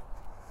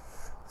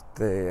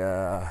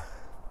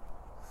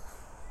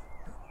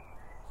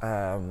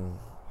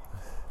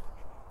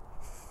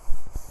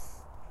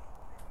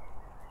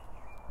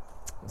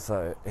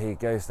so he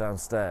goes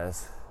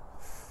downstairs,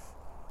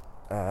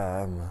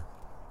 and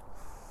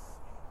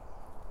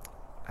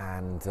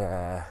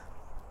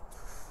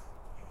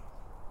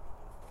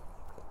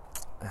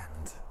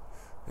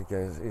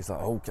he's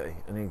like, okay,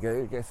 and he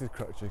gets his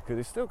crutches because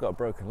he's still got a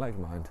broken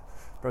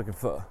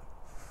foot.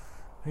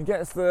 He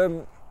gets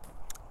them,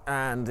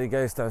 and he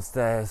goes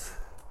downstairs,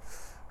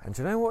 and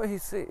do you know what he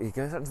sees? He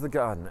goes out to the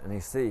garden and he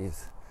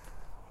sees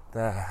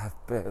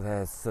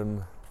there's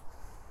some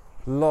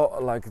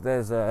lot, like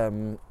there's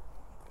a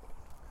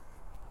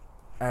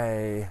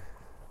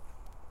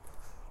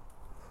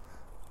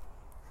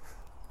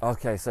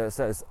okay, so it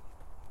says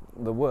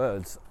the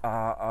words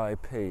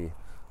RIP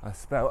are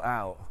spelled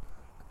out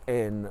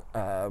in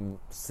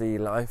sea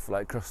life,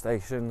 like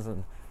crustaceans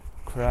and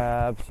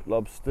crabs,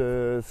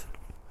 lobsters,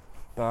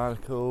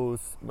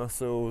 barnacles,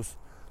 mussels.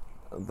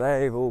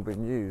 They've all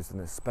been used, and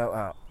it's spelled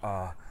out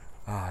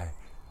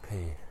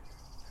RIP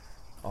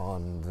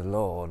on the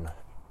lawn.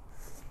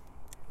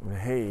 And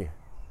he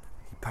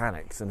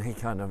panics, and he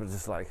kind of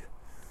just like,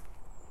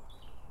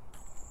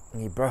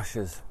 he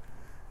brushes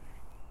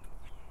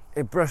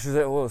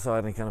it all aside,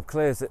 and he kind of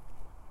clears it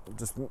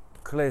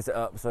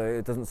up so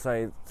it doesn't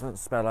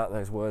spell out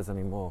those words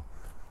anymore.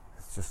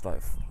 It's just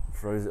like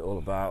throws it all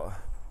about.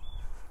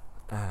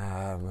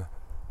 And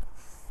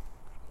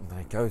then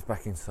he goes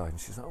back inside, and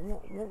she's like,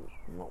 what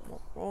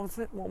was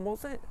it? What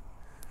was it?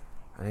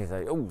 And he's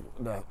like, oh,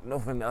 no,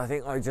 nothing. I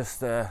think I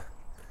just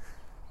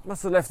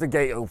must have left the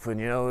gate open,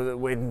 the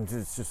wind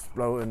is just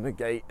blowing the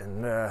gate,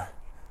 and yeah,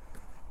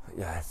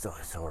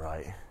 it's all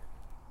right.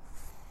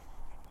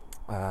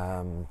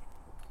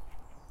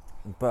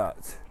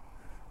 But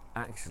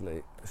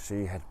actually,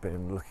 she had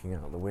been looking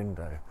out the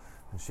window,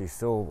 and she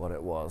saw what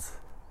it was.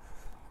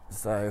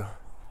 So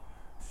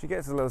she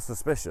gets a little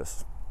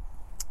suspicious.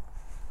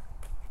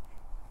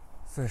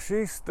 So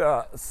she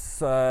starts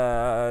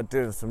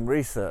doing some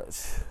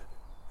research,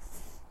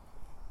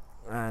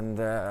 and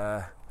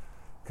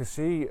because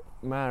she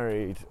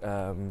married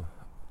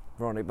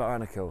Ronnie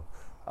Barnacle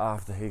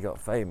after he got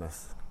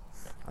famous,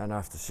 and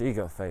after she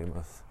got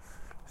famous,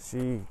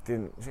 she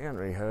hadn't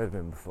really heard of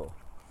him before,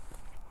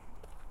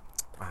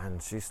 and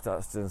she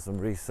starts doing some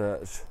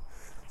research.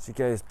 She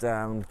goes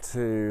down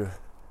to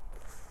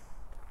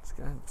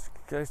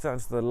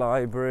the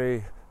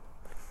library.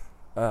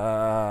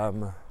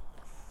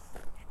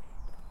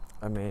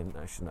 I mean,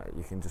 actually, no,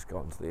 you can just go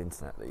onto the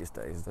internet these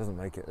days. It doesn't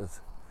make it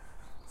it's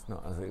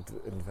not as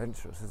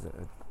adventurous, is it?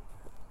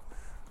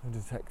 A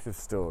detective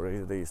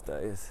story these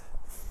days.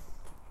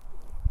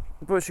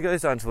 But she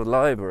goes down to the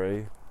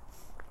library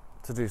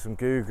to do some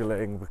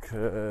Googling,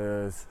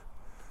 because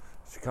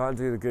she can't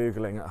do the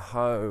Googling at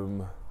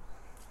home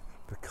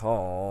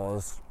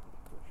because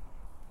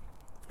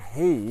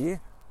he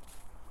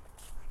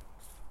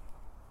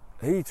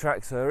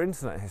tracks her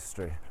internet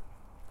history.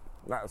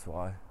 That's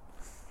why.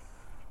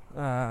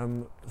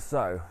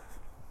 So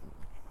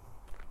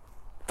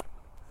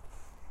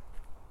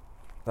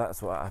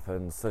that's what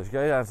happens. So she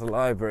goes down to the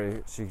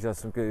library, she does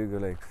some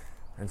Googling,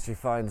 and she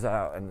finds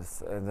out, and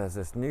there's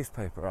this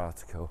newspaper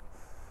article,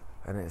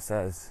 and it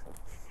says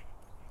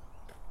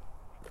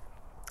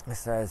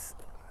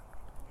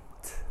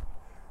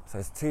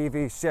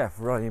TV chef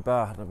Ronnie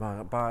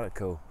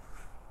Barnacle,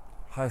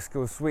 high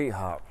school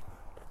sweetheart,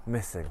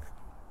 missing.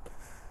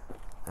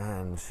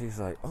 And she's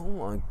like, oh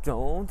my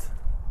god,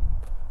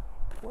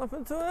 what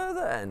happened to her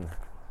then?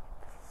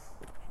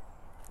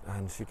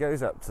 And she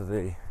goes up to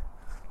the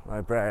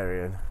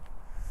librarian,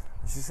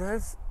 and she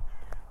says,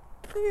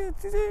 did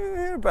you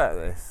hear about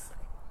this?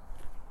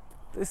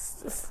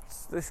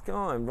 This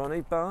guy,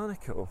 Ronnie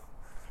Barnacle,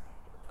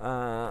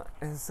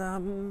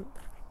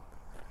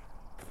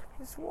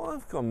 his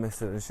wife gone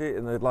missing,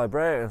 and the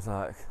librarian's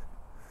like,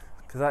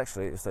 because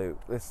actually, so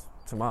this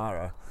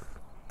Tamara,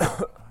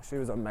 she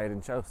was on Made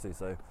in Chelsea,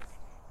 so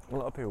a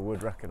lot of people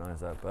would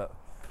recognise her, but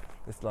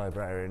this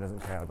librarian doesn't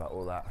care about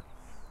all that,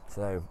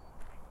 so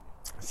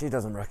she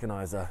doesn't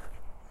recognise her,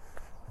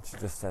 and she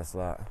just says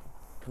like,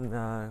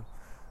 no,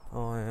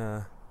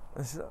 and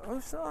she's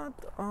like,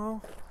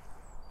 oh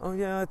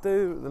yeah, I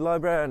do. The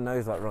librarian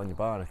knows like Ronnie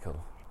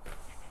Barnacle,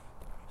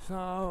 so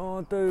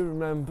I do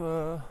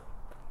remember.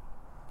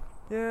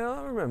 Yeah,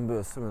 I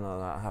remember something like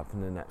that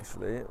happening.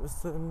 Actually, it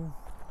was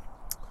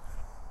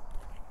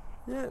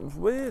yeah, it was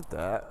weird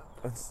that.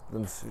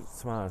 And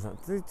Tamara's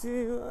like, did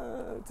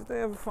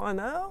they ever find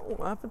out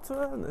what happened to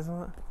her? And it's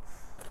like,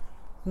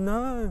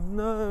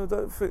 no, I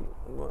don't think.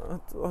 I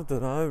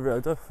don't know. I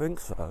don't think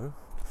so.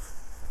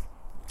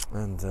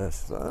 And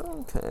she's like, oh,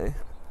 okay.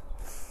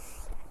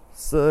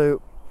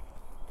 So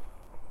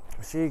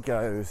she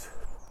goes.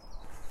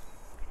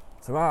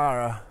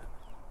 Tamara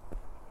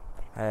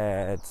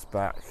heads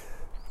back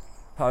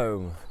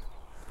home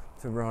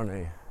to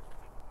Ronnie.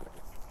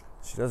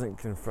 She doesn't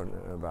confront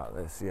him about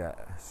this yet.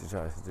 She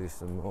tries to do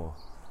some more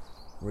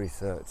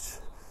research.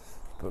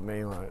 But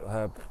meanwhile,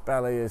 her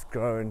belly is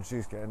growing.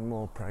 She's getting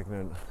more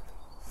pregnant.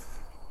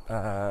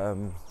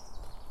 And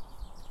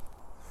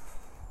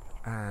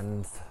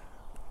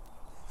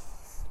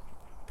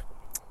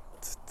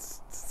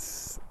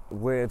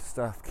weird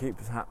stuff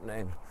keeps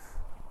happening.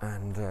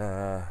 And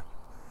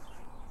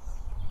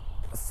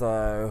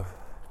so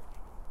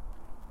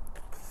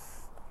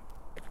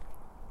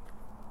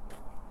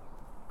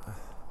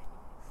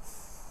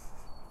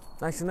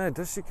actually no,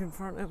 does she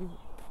confront him?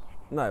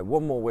 No,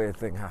 one more weird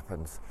thing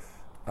happens.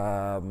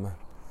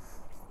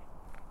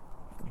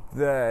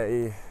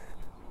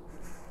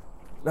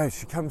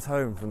 She comes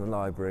home from the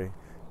library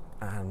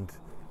and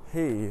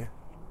he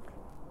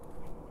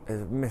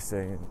is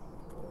missing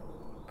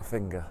a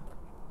finger.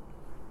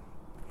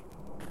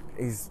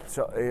 He's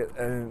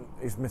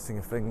missing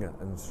a finger,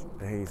 and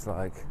he's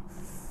like,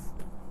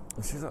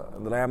 she's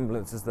like, the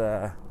ambulance is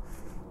there,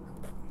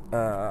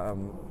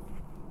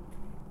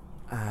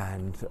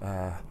 and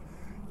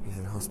he's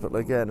in hospital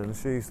again, and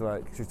she's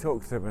like, she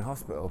talks to him in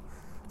hospital,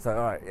 so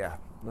alright, yeah,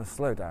 let's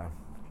slow down.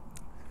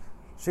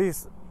 She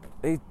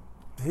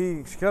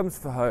comes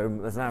for home,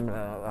 there's an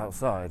ambulance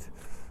outside,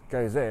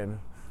 goes in,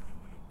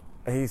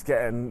 he's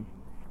getting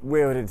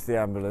wheeled into the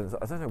ambulance.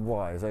 I don't know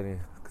why,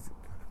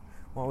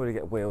 why would he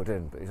get wheeled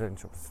in, but he's only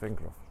chopped his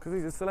finger off? Because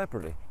he's a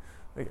celebrity.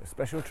 He gets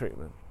special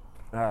treatment.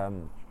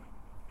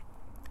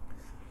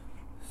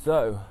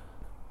 So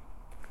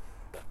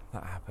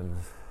that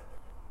happens.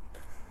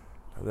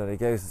 And then he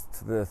goes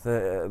to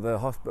the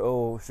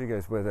hospital, she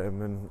goes with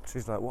him, and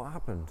she's like, what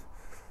happened?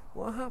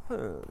 What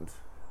happened?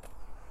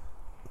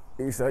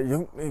 He's like, you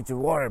don't need to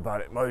worry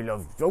about it, my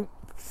love. Don't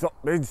stop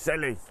being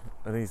silly.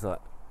 And he's like,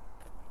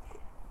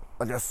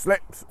 I just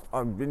slipped.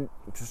 I've been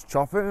just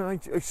chopping and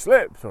I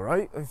slipped,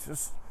 alright? I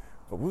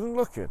wasn't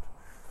looking.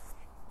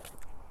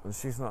 And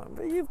she's like,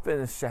 but you've been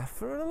a chef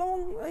for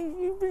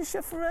you've been a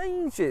chef for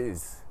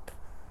ages.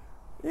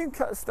 You can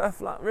cut stuff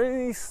like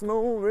really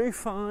small, really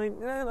fine,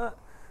 you know, like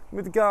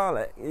with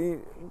garlic,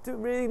 you do it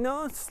really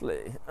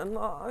nicely. And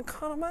like, I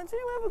can't imagine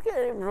you ever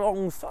getting it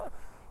wrong, so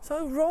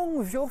wrong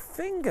with your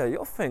finger.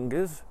 Your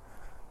finger's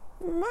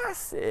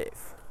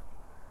massive.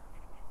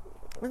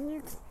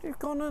 And you've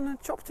gone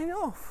and chopped it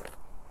off.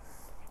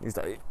 He's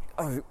like,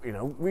 oh, you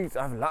know, we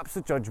have lapse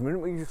of judgment,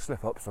 we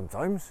slip up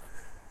sometimes.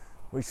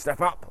 We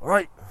step up,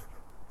 alright?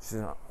 She's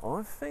like, oh,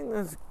 I think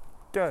there's a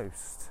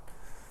ghost.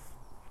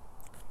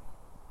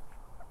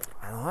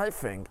 And I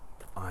think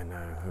I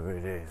know who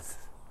it is.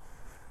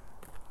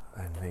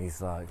 And he's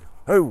like,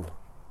 who?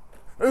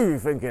 Who do you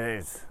think it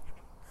is?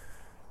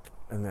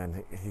 And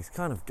then he's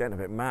kind of getting a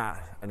bit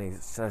mad, and he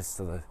says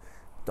to the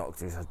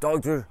doctor, he says,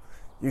 doctor,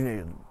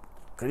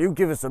 can you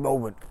give us a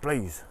moment,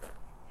 please?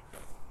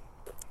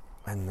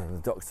 And then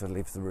the doctor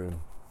leaves the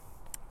room.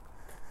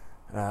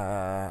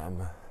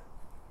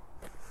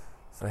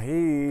 So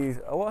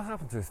what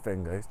happened to his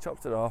finger? He's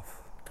chopped it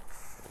off.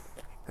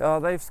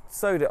 They've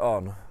sewed it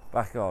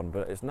back on,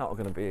 but it's not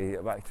going to be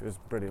back to his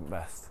brilliant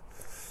best.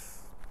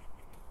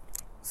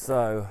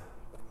 So,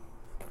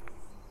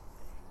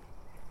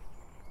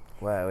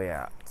 where are we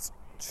at?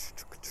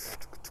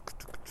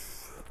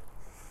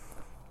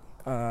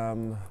 Where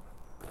am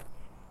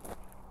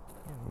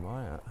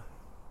I at?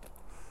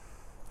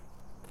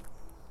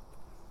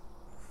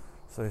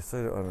 So he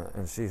sewed it on,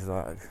 and she's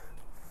like,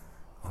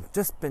 I've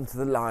just been to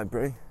the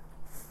library.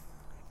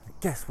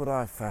 Guess what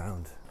I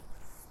found?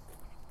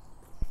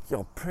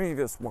 Your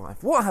previous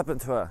wife. What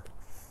happened to her?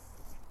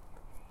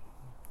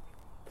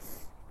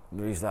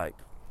 And he's like,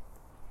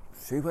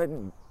 she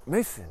went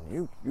missing.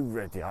 You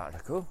read the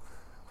article.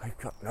 I've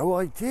got no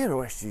idea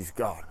where she's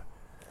gone.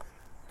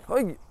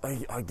 I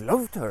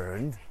loved her,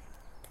 and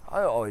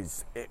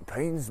it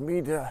pains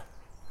me to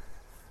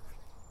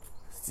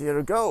year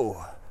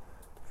ago.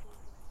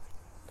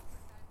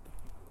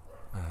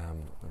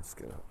 I'm just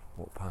gonna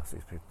walk past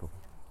these people.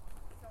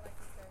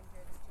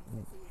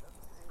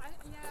 I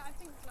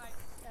think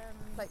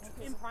like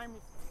in primary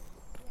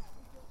school.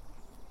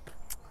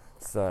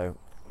 So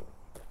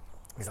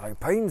he's like,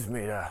 pains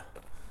me to,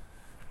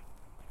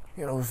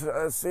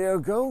 see her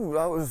go.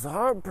 That was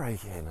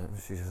heartbreaking. And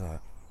she's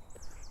like,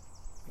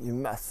 you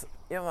must,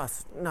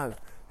 no,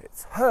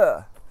 it's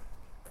her.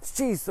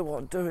 She's the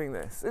one doing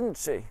this, isn't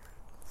she?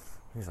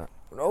 He's like,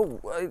 no,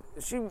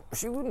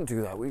 she wouldn't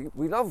do that.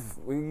 We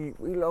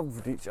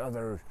loved each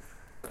other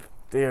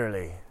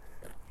dearly.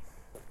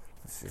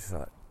 She's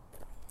like,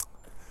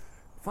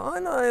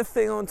 fine, I have a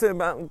thing on to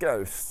about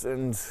ghosts,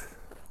 and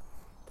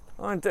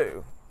I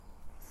do.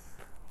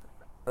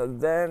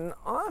 And then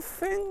I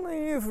think that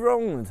you've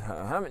wronged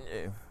her, haven't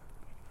you?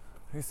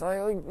 He's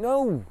like,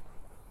 no.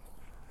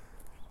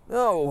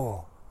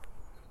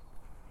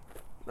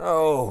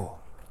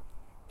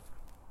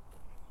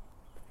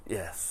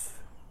 Yes.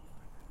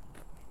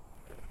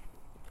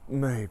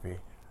 Maybe.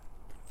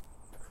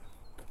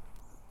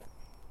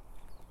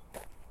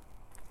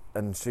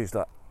 And she's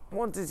like,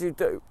 what did you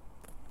do?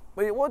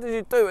 Well, what did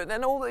you do? And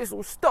then all this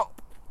will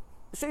stop.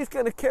 She's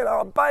going to kill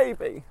our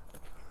baby.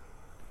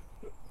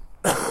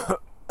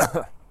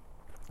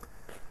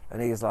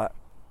 And he's like,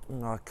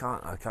 no, I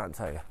can't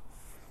tell you.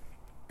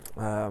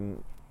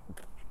 And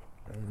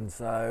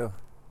so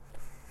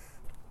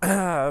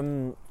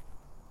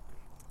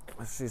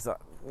she's like,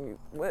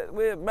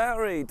 we're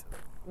married.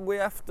 We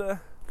have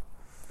to,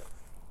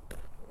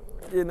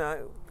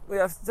 we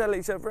have to tell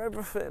each other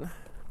everything.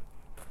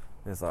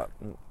 He's like,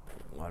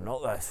 no,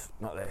 not this.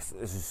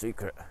 This is a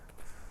secret.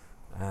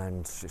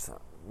 And she's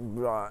like,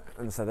 right.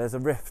 And so there's a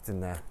rift in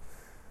their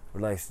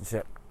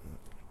relationship.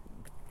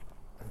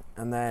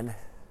 And then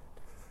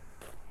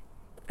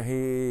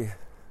he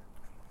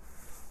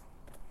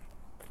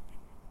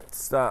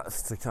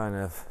starts to kind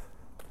of,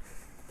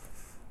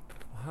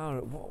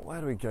 where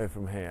do we go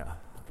from here?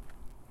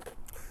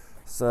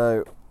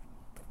 So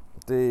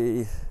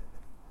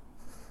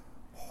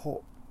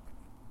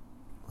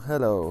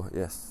hello,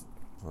 yes,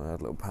 I had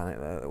a little panic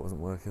there, that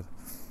wasn't working.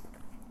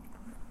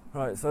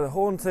 Right, so the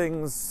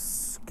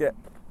hauntings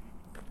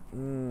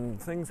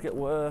things get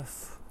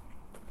worse.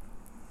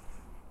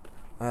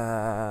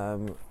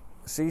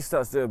 She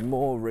starts doing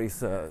more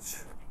research.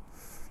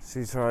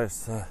 She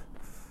tries to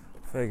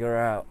figure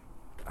out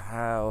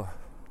how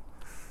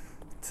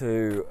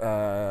to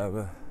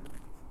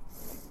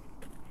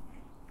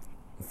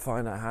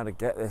find out how to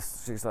get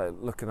this. She's like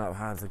looking up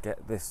how to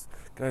get this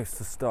ghost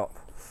to stop.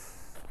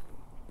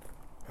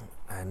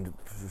 And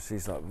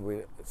she's like,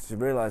 she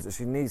realised that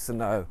she needs to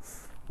know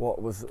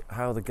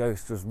how the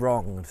ghost was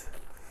wronged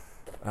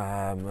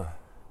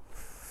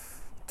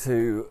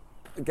to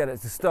get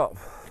it to stop.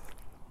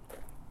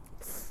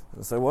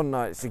 And so one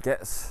night she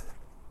gets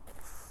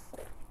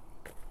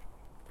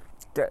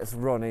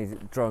Ronnie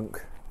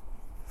drunk.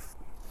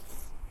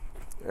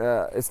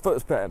 His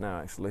foot's better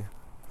now, actually.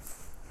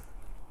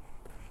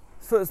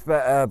 His foot's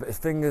better, but his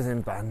finger's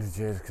in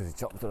bandages because he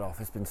chopped it off.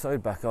 It's been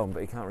sewed back on,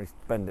 but he can't really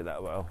bend it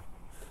that well.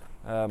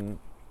 And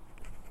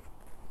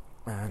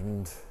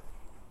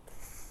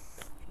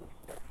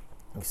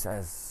he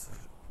says,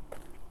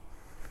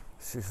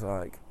 she's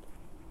like,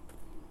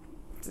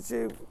 did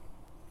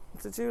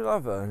you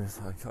love her? And he's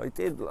like, I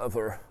did love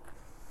her.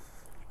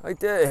 I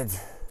did.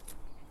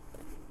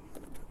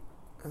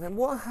 And then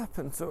what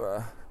happened to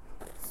her?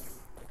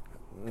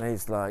 And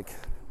he's like,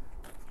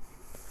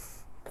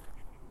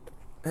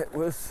 it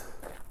was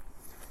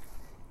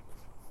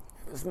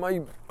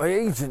my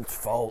agent's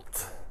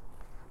fault.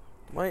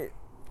 My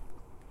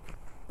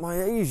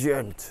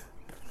agent.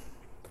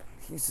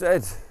 He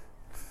said,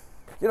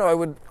 we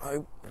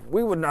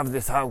wouldn't have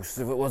this house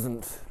if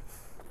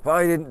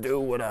I didn't do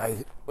what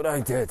I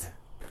did.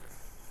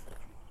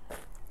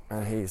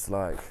 And he's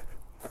like,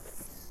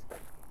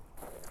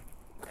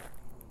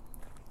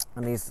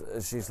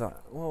 she's like,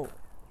 well,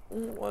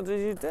 what did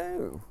you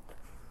do?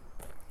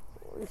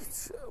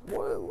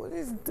 What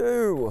did you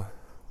do?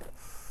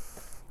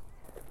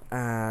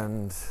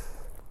 And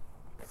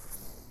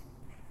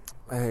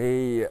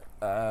he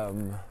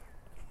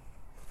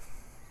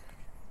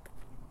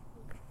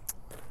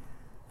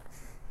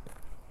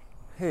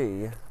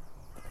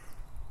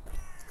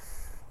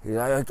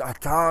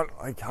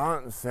I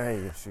can't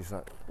say. She's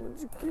like, well,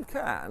 you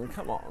can,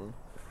 come on.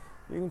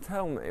 You can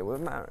tell me, we're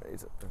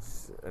married.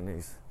 And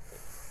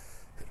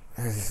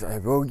he's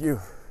like, well, you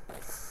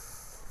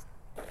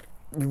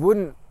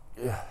wouldn't,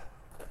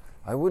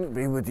 I wouldn't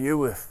be with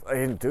you if I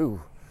didn't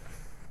do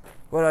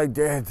what I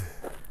did.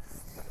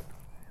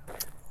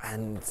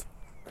 And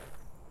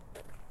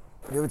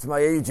it was my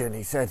agent.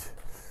 He said,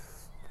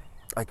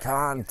 I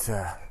can't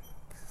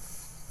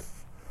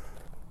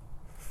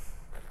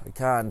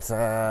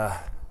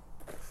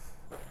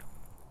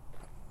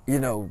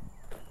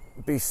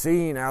be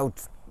seen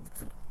out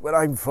when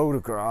I'm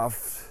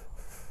photographed.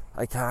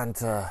 I can't,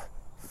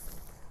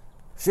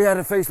 she had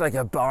a face like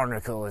a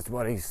barnacle, is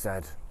what he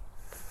said.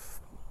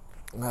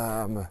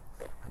 And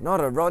not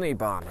a runny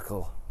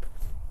barnacle,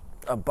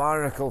 a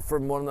barnacle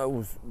from one of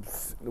those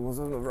that was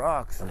on the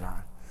rocks and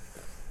that.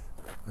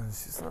 And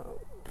she's like,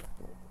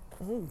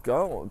 oh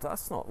God,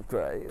 that's not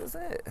great, is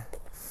it?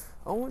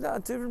 Oh, I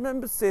do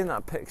remember seeing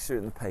that picture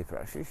in the paper,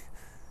 actually.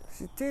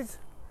 She did.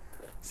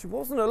 She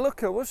wasn't a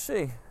looker, was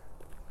she?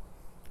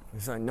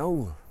 He's like,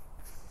 no.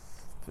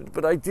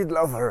 But I did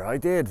love her, I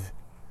did.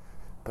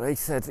 But he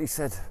said,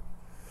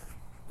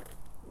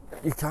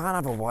 you can't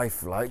have a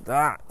wife like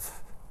that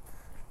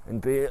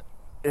and be,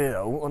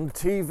 on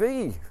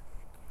TV.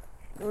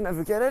 You'll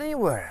never get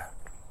anywhere.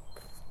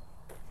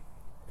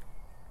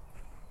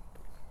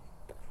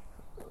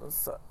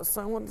 So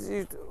what did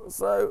you do?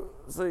 So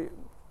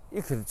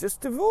you could have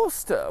just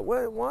divorced her.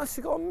 Why has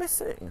she gone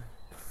missing?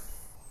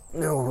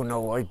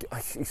 No,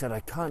 he said I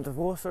can't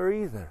divorce her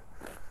either.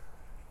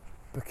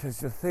 Because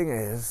the thing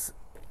is,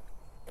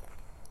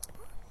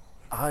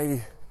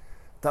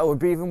 that would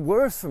be even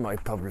worse for my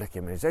public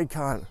image. They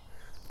can't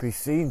be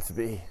seen to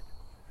be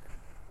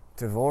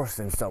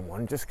divorcing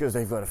someone just because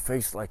they've got a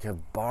face like a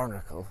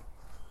barnacle.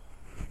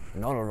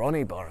 Not a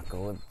runny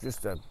barnacle,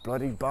 just a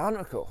bloody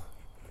barnacle.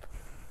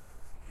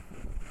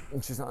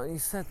 And she's like, you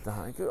said that.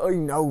 I go, I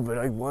know, but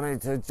I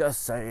wanted to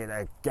just say it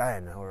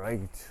again,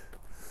 alright?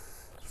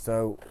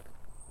 So,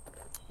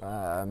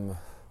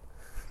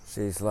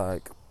 she's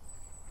like,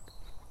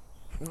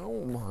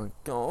 oh my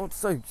God,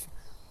 so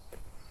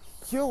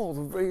you're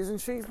the reason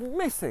she's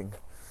missing.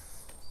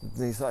 And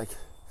he's like,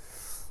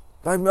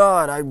 I'm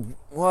not,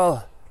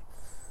 well,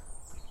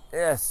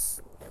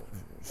 yes,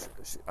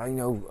 I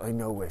know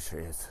where she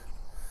is.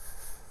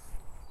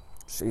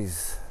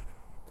 She's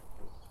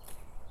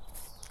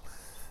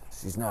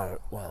not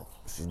around.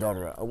 She's not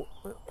around.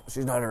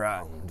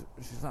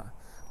 She's like,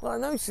 well, I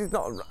know she's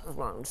not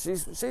around.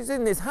 She's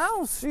in this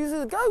house. She's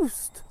a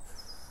ghost.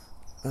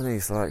 And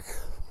he's like,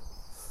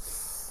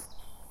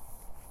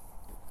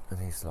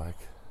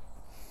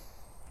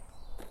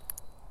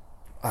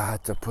 I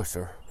had to push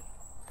her.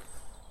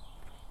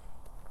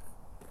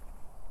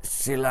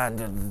 She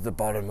landed at the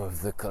bottom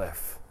of the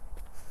cliff.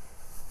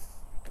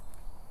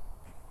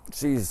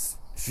 She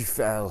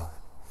fell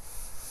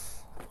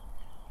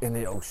in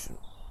the ocean.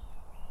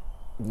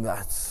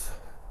 That's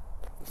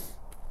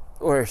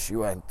where she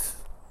went.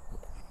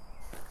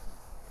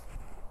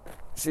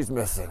 She's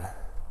missing.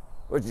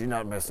 But she's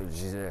not missing,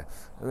 she's here.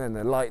 And then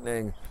the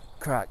lightning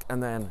crack,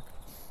 and then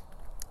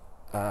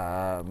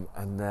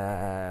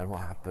what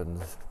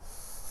happens?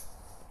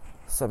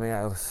 Something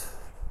else.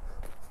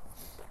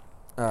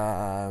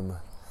 I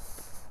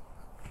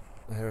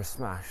hear a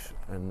smash,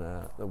 and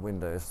the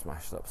window is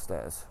smashed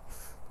upstairs.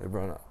 They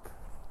run up.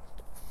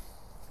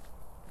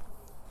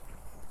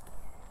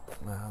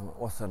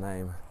 What's her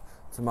name?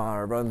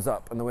 Tamara runs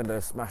up, and the window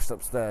is smashed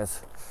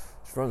upstairs.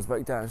 She runs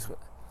back down. She's like,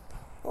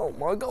 oh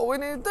my God, we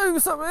need to do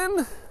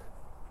something.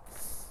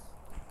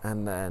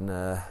 And then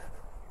they're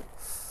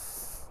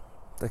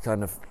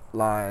kind of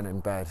lying in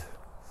bed,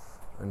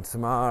 and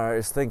Tamara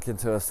is thinking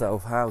to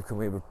herself, how can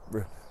we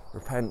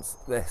repent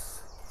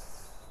this?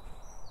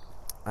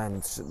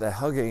 And they're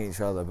hugging each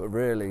other, but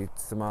really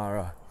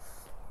Tamara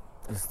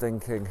is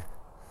thinking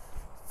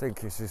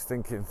she's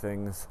thinking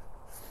things,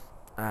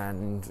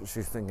 and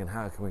she's thinking,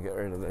 how can we get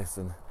rid of this?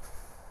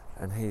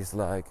 And he's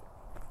like,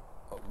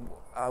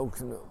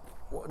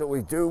 what do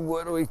we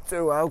do?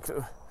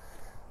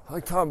 I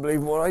can't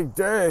believe what I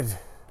did.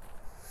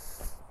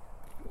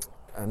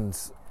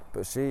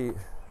 But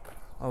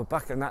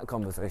back in that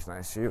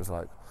conversation, she was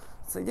like,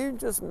 so you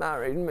just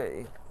married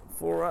me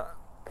for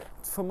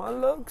my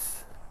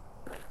looks?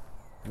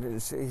 And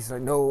he's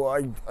like, no,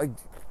 I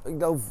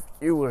love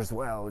you as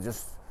well,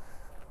 just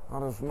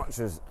not as much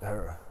as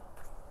her.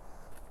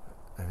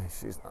 And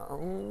she's like,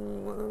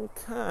 oh,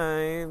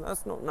 okay,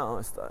 that's not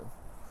nice though.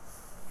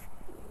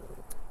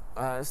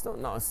 It's not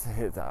nice to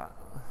hear that.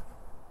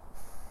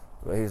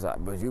 But he's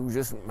like, but you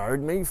just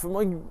married me for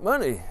my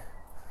money.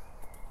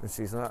 And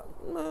she's like,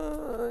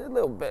 a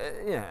little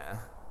bit, yeah.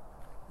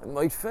 And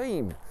my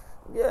fame,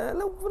 yeah, a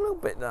little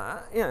bit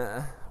that,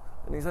 yeah.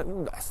 And he's like,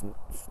 that's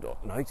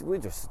not nice, we're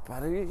just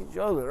bad at each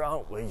other,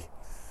 aren't we?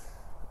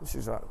 And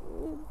she's like,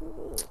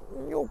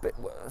 you're a bit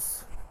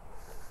worse.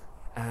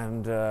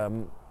 And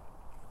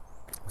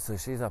so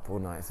she's up all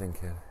night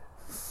thinking.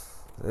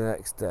 The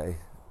next day,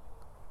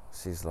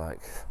 she's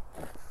like,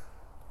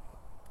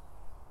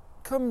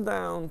 come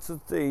down to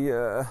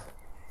the,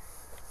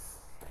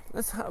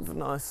 let's have a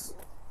nice,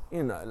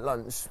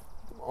 lunch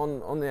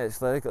on the edge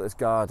there. They've got this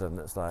garden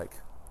that's like,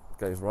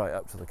 goes right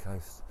up to the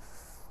coast.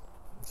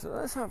 So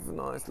let's have a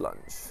nice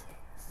lunch.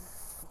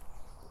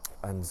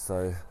 And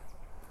so,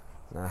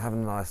 now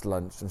having a nice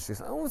lunch, and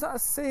she's like, oh, is that a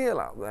seal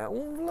out there?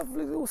 Oh,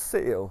 lovely little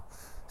seal.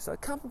 She's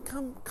like, come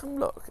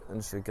look.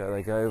 And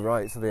they go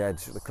right to the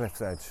edge, the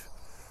cliff's edge.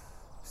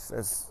 She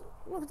says,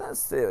 look at that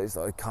seal. He's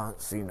like, I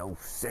can't see no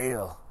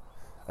seal.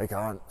 I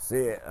can't see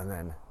it. And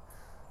then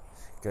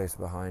she goes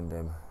behind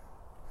him.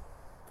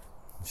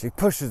 She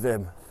pushes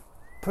him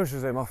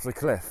off the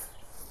cliff.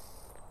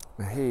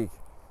 And he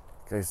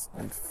goes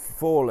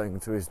falling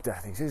to his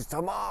death. He says,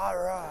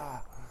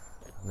 Tamara!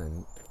 And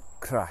then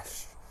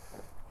crash.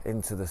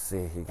 Into the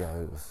sea he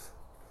goes.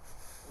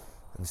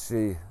 And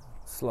she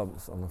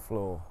slumps on the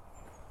floor,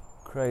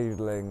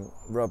 cradling,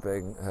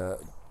 rubbing her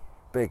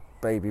big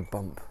baby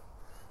bump.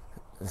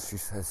 And she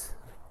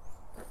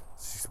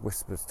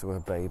whispers to her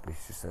baby,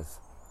 she says,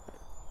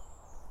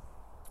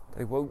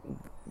 "They won't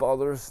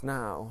bother us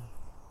now.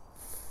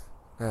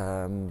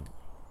 They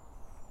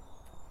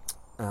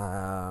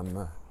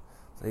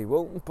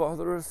won't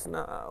bother us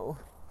now."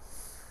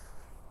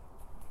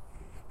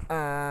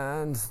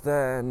 And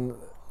then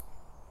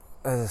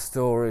there's a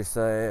story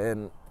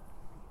saying,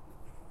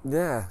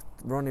 yeah,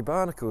 Ronnie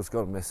Barnacle's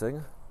gone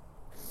missing.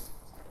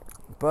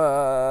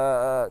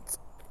 But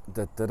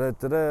we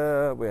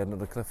had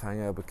another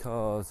cliffhanger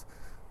because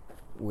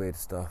weird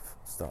stuff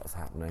starts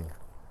happening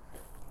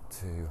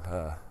to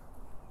her.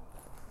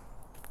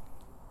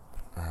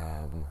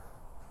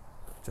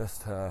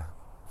 Just her.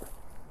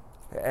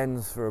 It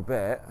ends for a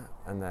bit,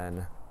 and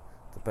then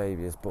the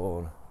baby is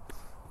born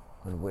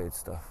and weird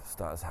stuff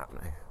starts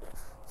happening.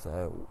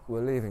 So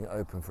we're leaving it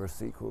open for a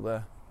sequel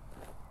there.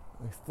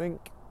 I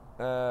think,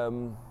 where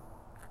am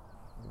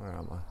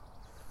I?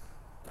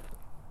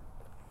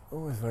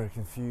 Always very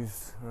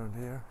confused around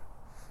here.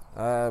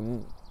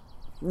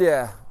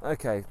 Yeah,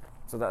 okay,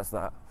 so that's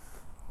that.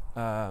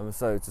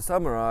 So to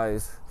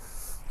summarise,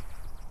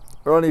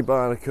 Ronnie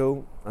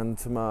Barnacle and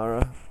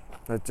Tamara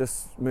had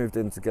just moved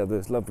in together.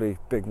 This lovely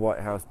big white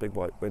house, big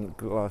white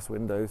glass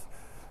windows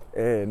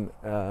in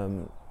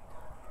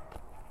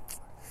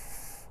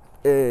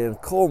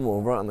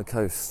Cornwall, right on the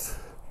coast.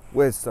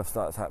 Weird stuff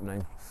starts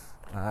happening.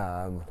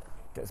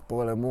 Gets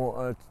boiling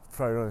water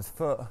thrown on his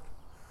foot,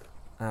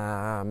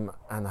 and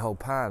the whole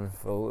pan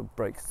full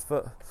breaks his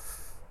foot.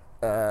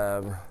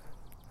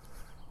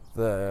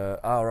 The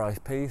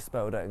RIP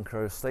spelled out in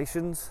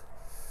crustaceans.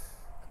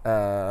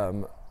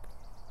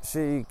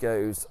 She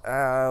goes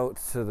out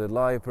to the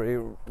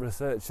library,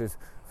 researchers,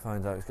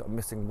 finds out he's got a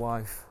missing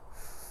wife.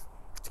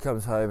 She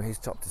comes home, he's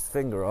chopped his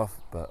finger off,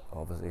 but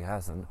obviously he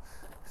hasn't.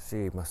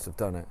 She must have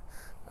done it.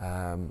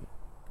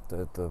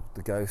 The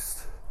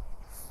ghost.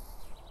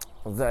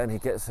 And then he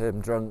gets him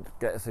drunk,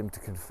 gets him to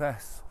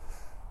confess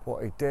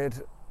what he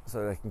did,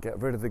 so they can get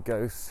rid of the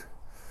ghost.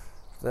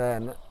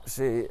 Then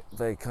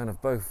they kind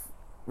of both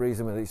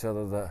reason with each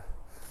other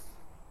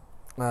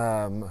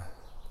that.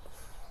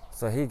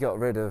 So he got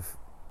rid of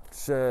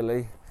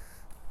Shirley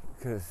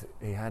because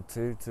he had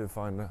to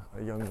find a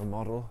younger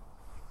model,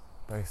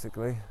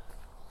 basically,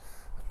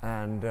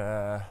 and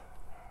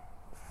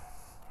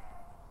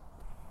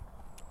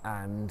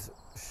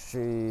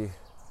she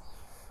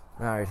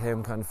married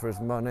him kind of for his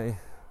money,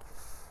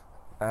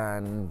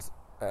 and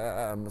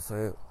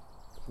so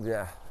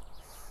yeah,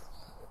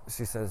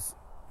 he says,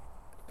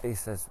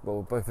 well,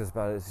 we're both as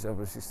bad as each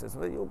other. She says,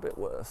 well, you're a bit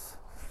worse.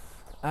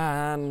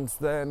 And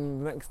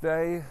then the next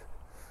day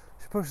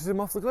she pushes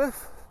him off the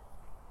cliff,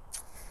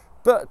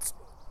 but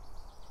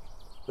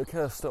the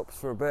curse stops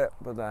for a bit,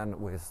 but then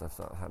weird stuff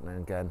starts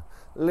happening again,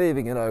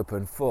 leaving it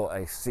open for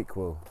a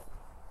sequel.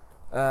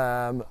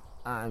 And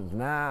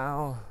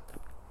now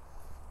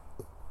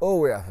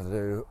all we have to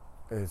do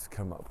is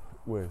come up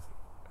with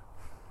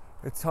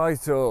a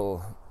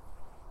title.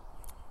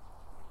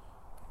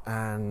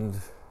 And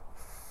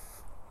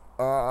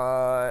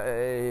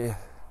the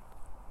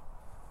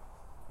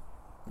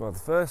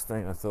first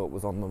thing I thought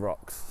was On the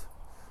Rocks,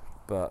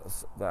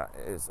 but that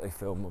is a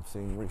film I've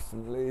seen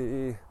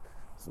recently.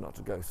 It's not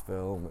a ghost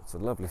film, it's a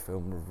lovely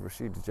film with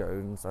Rashida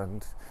Jones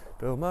and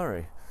Bill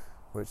Murray,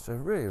 which I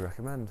really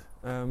recommend.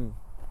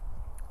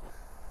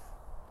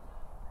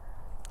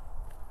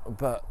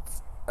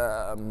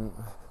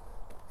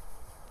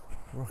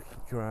 Rocky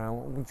Ground,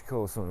 what would you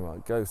call something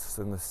like ghosts?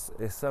 And this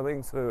is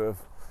something sort of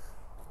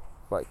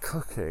like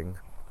cooking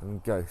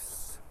and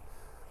ghosts,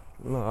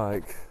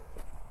 like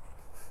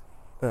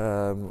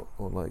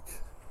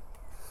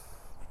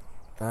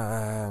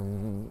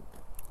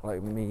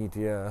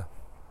media,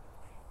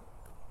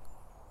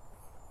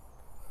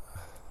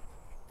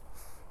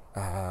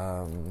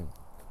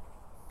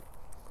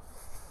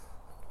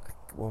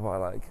 what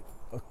about like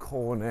a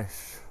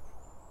Cornish,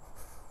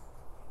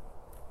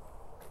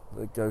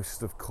 the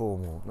Ghost of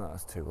Cornwall? No,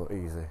 that's too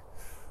easy.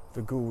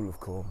 The Ghoul of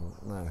Cornwall,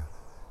 no.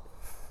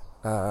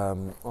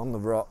 On the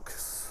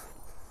Rocks.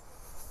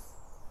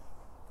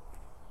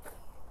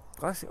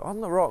 Actually,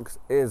 On the Rocks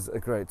is a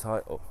great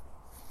title,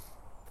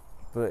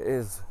 but it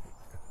is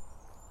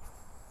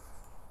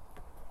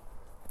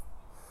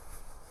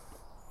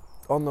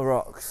On the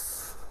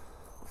Rocks.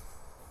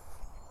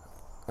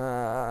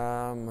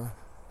 How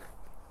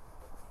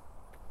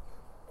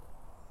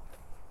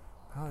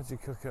do you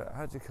cook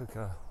a?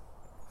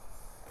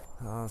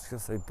 I was going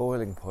to say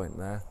Boiling Point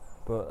there,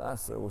 but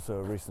that's also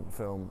a recent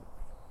film.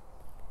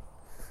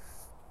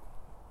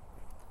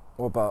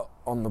 What about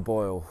On the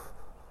Boil?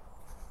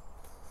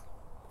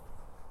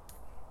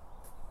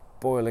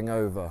 Boiling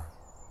Over.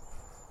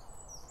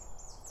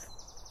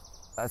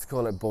 Let's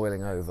call it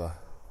Boiling Over.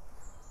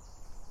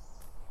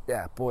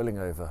 Yeah, Boiling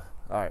Over.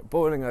 Alright,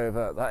 Boiling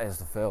Over, that is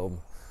the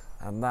film.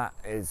 And that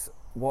is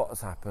what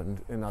has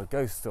happened in our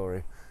ghost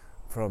story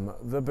from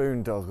the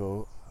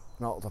Boondoggle,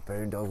 not the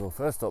Boondoggle,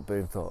 First Stop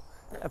Boonthought,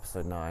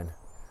 episode 9.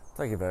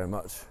 Thank you very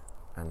much,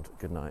 and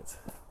good night.